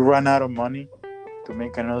 Either you run out of money to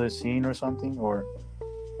make another scene or something, or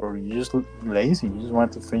you're just lazy. You just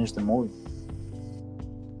want to finish the movie.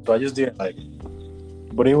 So I just didn't like it.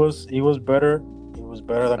 But it was better. It was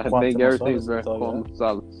better than Quantum of Solace. I think everything's better than Quantum of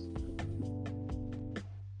Solace.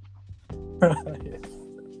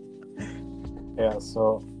 Yeah.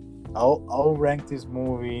 So I'll rank this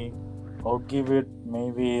movie. I'll give it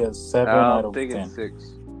maybe a 7 out I'm of thinking 10. 6.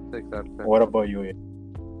 6 out of 10. What about you, Ian?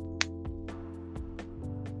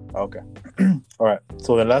 Okay. All right.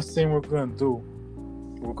 So the last thing we're gonna do,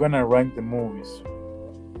 we're gonna rank the movies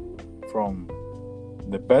from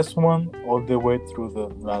the best one all the way through the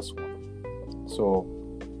last one. So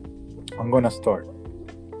I'm gonna start.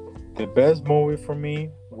 The best movie for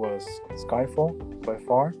me was Skyfall by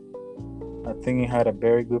far. I think it had a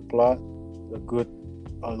very good plot,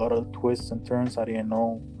 a lot of twists and turns. I didn't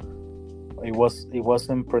know. It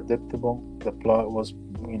wasn't predictable. The plot was,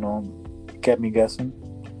 kept me guessing.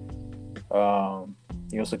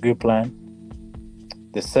 It was a good plan.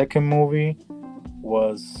 The second movie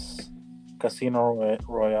was Casino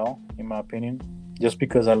Royale, in my opinion, just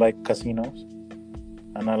because I like casinos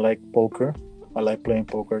and I like poker. I like playing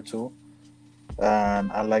poker too,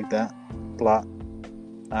 and I like that plot.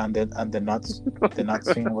 And the nuts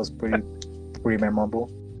scene was pretty memorable.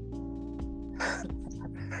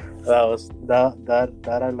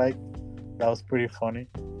 that I liked. That was pretty funny.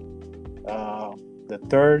 The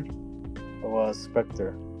third was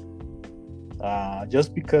Spectre.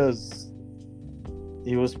 Just because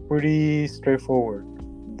it was pretty straightforward.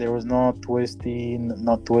 There was no twists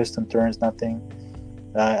and turns, nothing.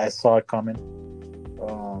 I saw it coming.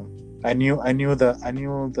 I knew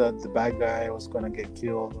that the bad guy was gonna get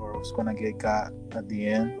killed or was gonna get got at the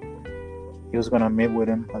end. He was gonna meet with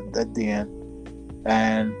him at the end,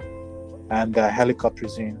 and the helicopter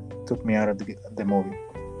scene took me out of the movie.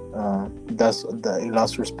 I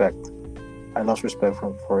lost respect. I lost respect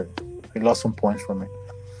for it. It lost some points for me.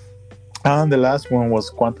 And the last one was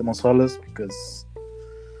Quantum of Solace because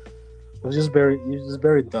it was just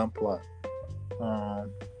very dumb plot.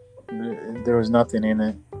 There was nothing in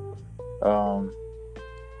it.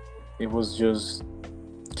 It was just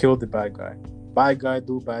kill the bad guy. Bad guy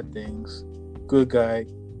do bad things. Good guy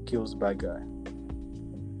kills bad guy.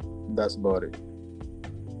 That's about it.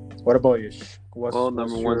 What about you?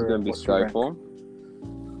 Number one's going to be Skyfall.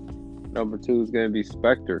 Number 2 is going to be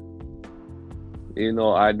Spectre. I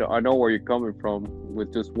know where you're coming from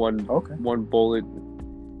with just one bullet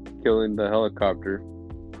killing the helicopter.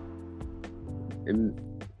 And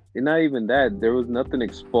not even that. There was nothing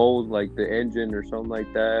exposed, like the engine or something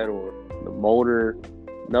like that, or the motor.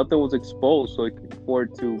 Nothing was exposed, so for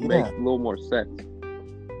it to make a little more sense.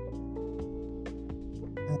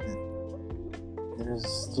 There's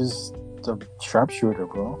just the sharpshooter,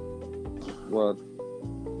 bro. Well,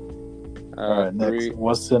 all right, next.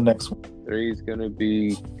 What's the next one? 3 is gonna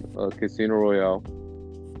be Casino Royale.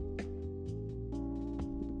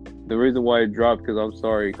 The reason why it dropped, because I'm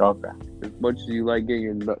sorry. Okay. As much as you like getting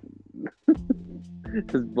your nuts,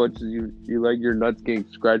 as much as you like your nuts getting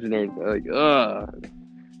scratched and everything, like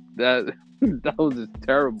that was just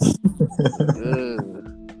terrible.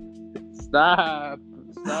 Stop!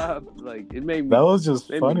 Like it made me. That was just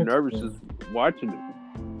funny. Me nervous just watching it.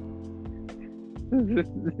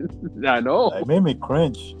 I know. It made me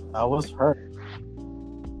cringe. I was hurt,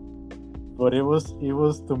 but it was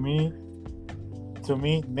to me.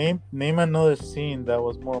 Name another scene that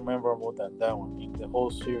was more memorable than that one in the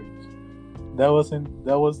whole series. That was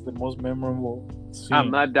the most memorable scene. I'm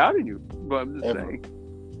not doubting you, but I'm just saying.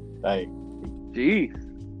 Like, jeez.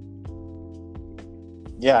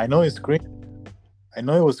 Yeah, I know it's cringe. I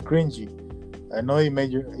know it was cringy. I know it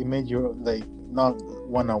made you like not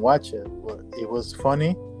wanna watch it, but it was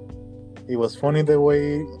funny. It was funny the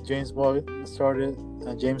way James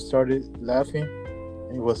started laughing.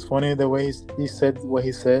 It was funny the way he said what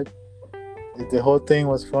he said. The whole thing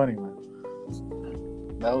was funny, man.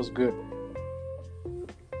 That was good.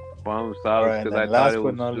 Well, I'm sorry because I thought it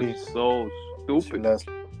was so stupid.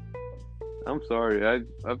 I'm sorry. I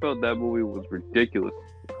felt that movie was ridiculous.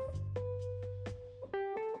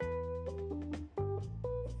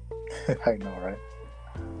 I know, right?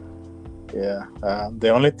 Yeah. The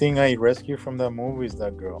only thing I rescued from that movie is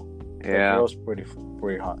that girl. Yeah. That girl's pretty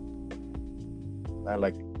hot. I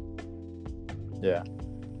like it. Yeah.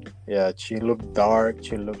 Yeah, she looked dark.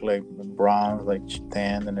 She looked like brown, like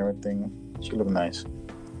tan and everything. She looked nice.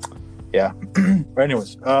 Yeah. But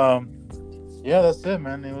anyways, yeah, that's it,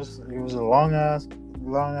 man. It was a long ass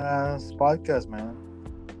podcast, man.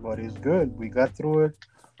 But it's good. We got through it.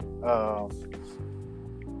 All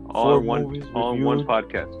in one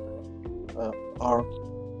podcast. Our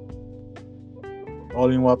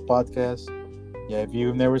all-in-one podcast. Yeah, if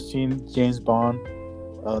you've never seen James Bond,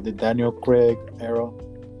 the Daniel Craig era,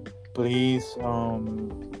 please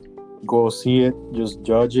go see it. Just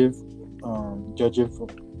judge it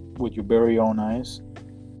with your very own eyes.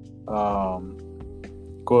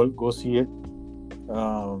 Go see it.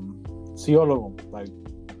 see all of them. Like,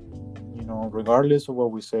 regardless of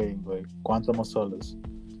what we say, like Quantum of Solace,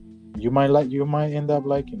 you might end up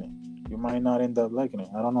liking it. You might not end up liking it.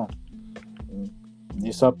 I don't know.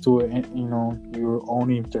 It's up to your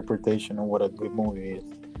own interpretation of what a good movie is.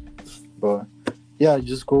 But yeah,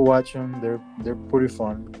 just go watch them. They're pretty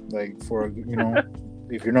fun. Like for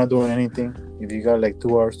if you're not doing anything, if you got like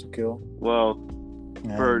 2 hours to kill. Well,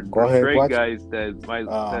 for straight guys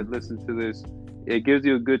that listen to this, it gives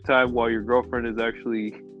you a good time while your girlfriend is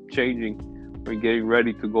actually changing or getting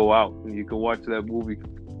ready to go out, and you can watch that movie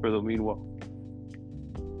for the meanwhile.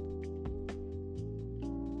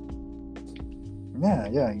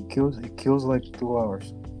 Yeah, it kills like 2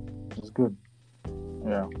 hours. It's good.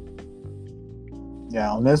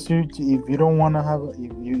 Yeah, unless if you don't want to have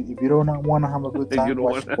if you don't want to have a good time,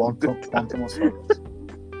 watch Quantum of Solace.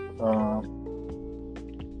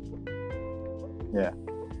 Yeah,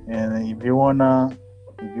 and if you wanna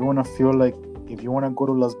feel like, if you wanna go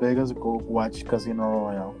to Las Vegas, go watch Casino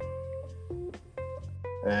Royale.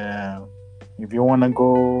 If you wanna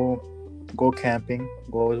go camping,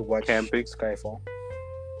 go watch Skyfall.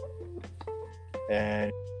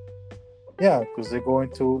 And yeah, because they go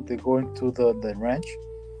into the ranch,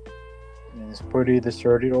 and it's pretty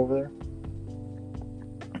deserted over there.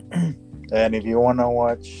 And if you wanna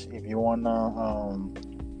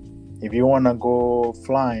go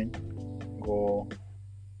flying, go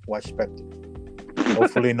watch Spectre.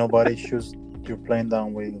 Hopefully nobody shoots your plane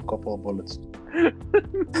down with a couple of bullets.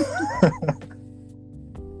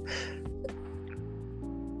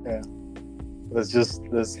 Yeah.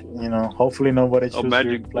 Hopefully nobody shoots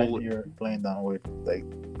your plane down with like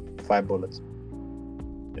 5 bullets.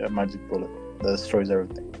 Yeah, magic bullet that destroys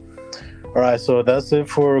everything. All right, so that's it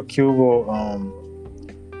for Cubo.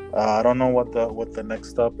 I don't know what the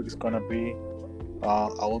next topic is gonna be.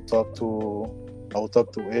 I will talk to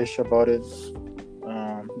Ish about it.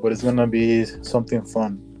 But it's gonna be something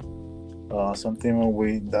fun. Something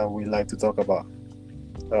that we like to talk about.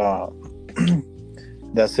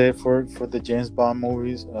 That's it for the James Bond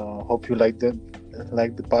movies. Hope you like the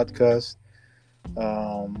podcast.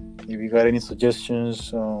 If you got any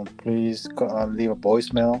suggestions, please leave a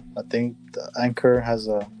voicemail. I think the Anchor has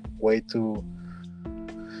a way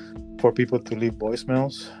for people to leave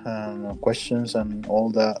voicemails and questions and all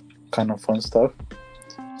that kind of fun stuff.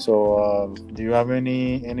 So, do you have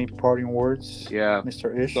any parting words? Yeah,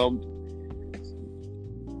 Mr. Ish. So,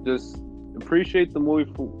 just appreciate movies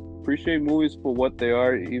for what they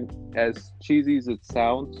are, as cheesy as it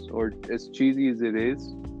sounds or as cheesy as it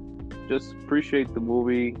is. Just appreciate the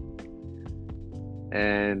movie,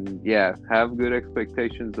 and yeah, have good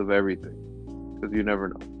expectations of everything, because you never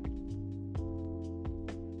know.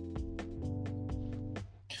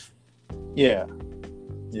 Yeah,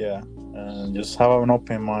 and just have an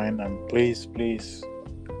open mind, and please,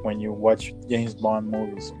 when you watch James Bond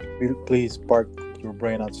movies, please park your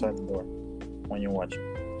brain outside the door when you watch it,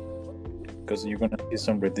 because you're gonna see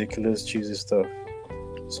some ridiculous, cheesy stuff,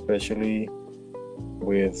 especially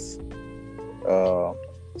with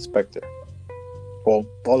Spectre. Well,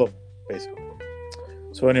 all of them, basically.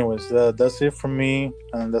 So anyways, that's it from me,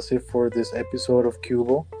 and that's it for this episode of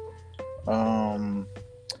Cubo.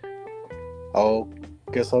 I'll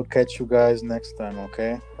catch you guys next time,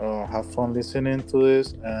 okay? Have fun listening to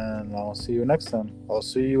this, and I'll see you next time. I'll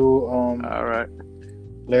see you all right,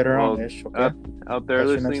 later on, Ish, okay? Out there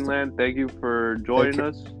listening land, thank you for joining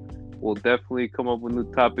us. We'll definitely come up with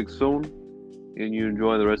new topics soon, and you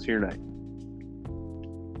enjoy the rest of your night.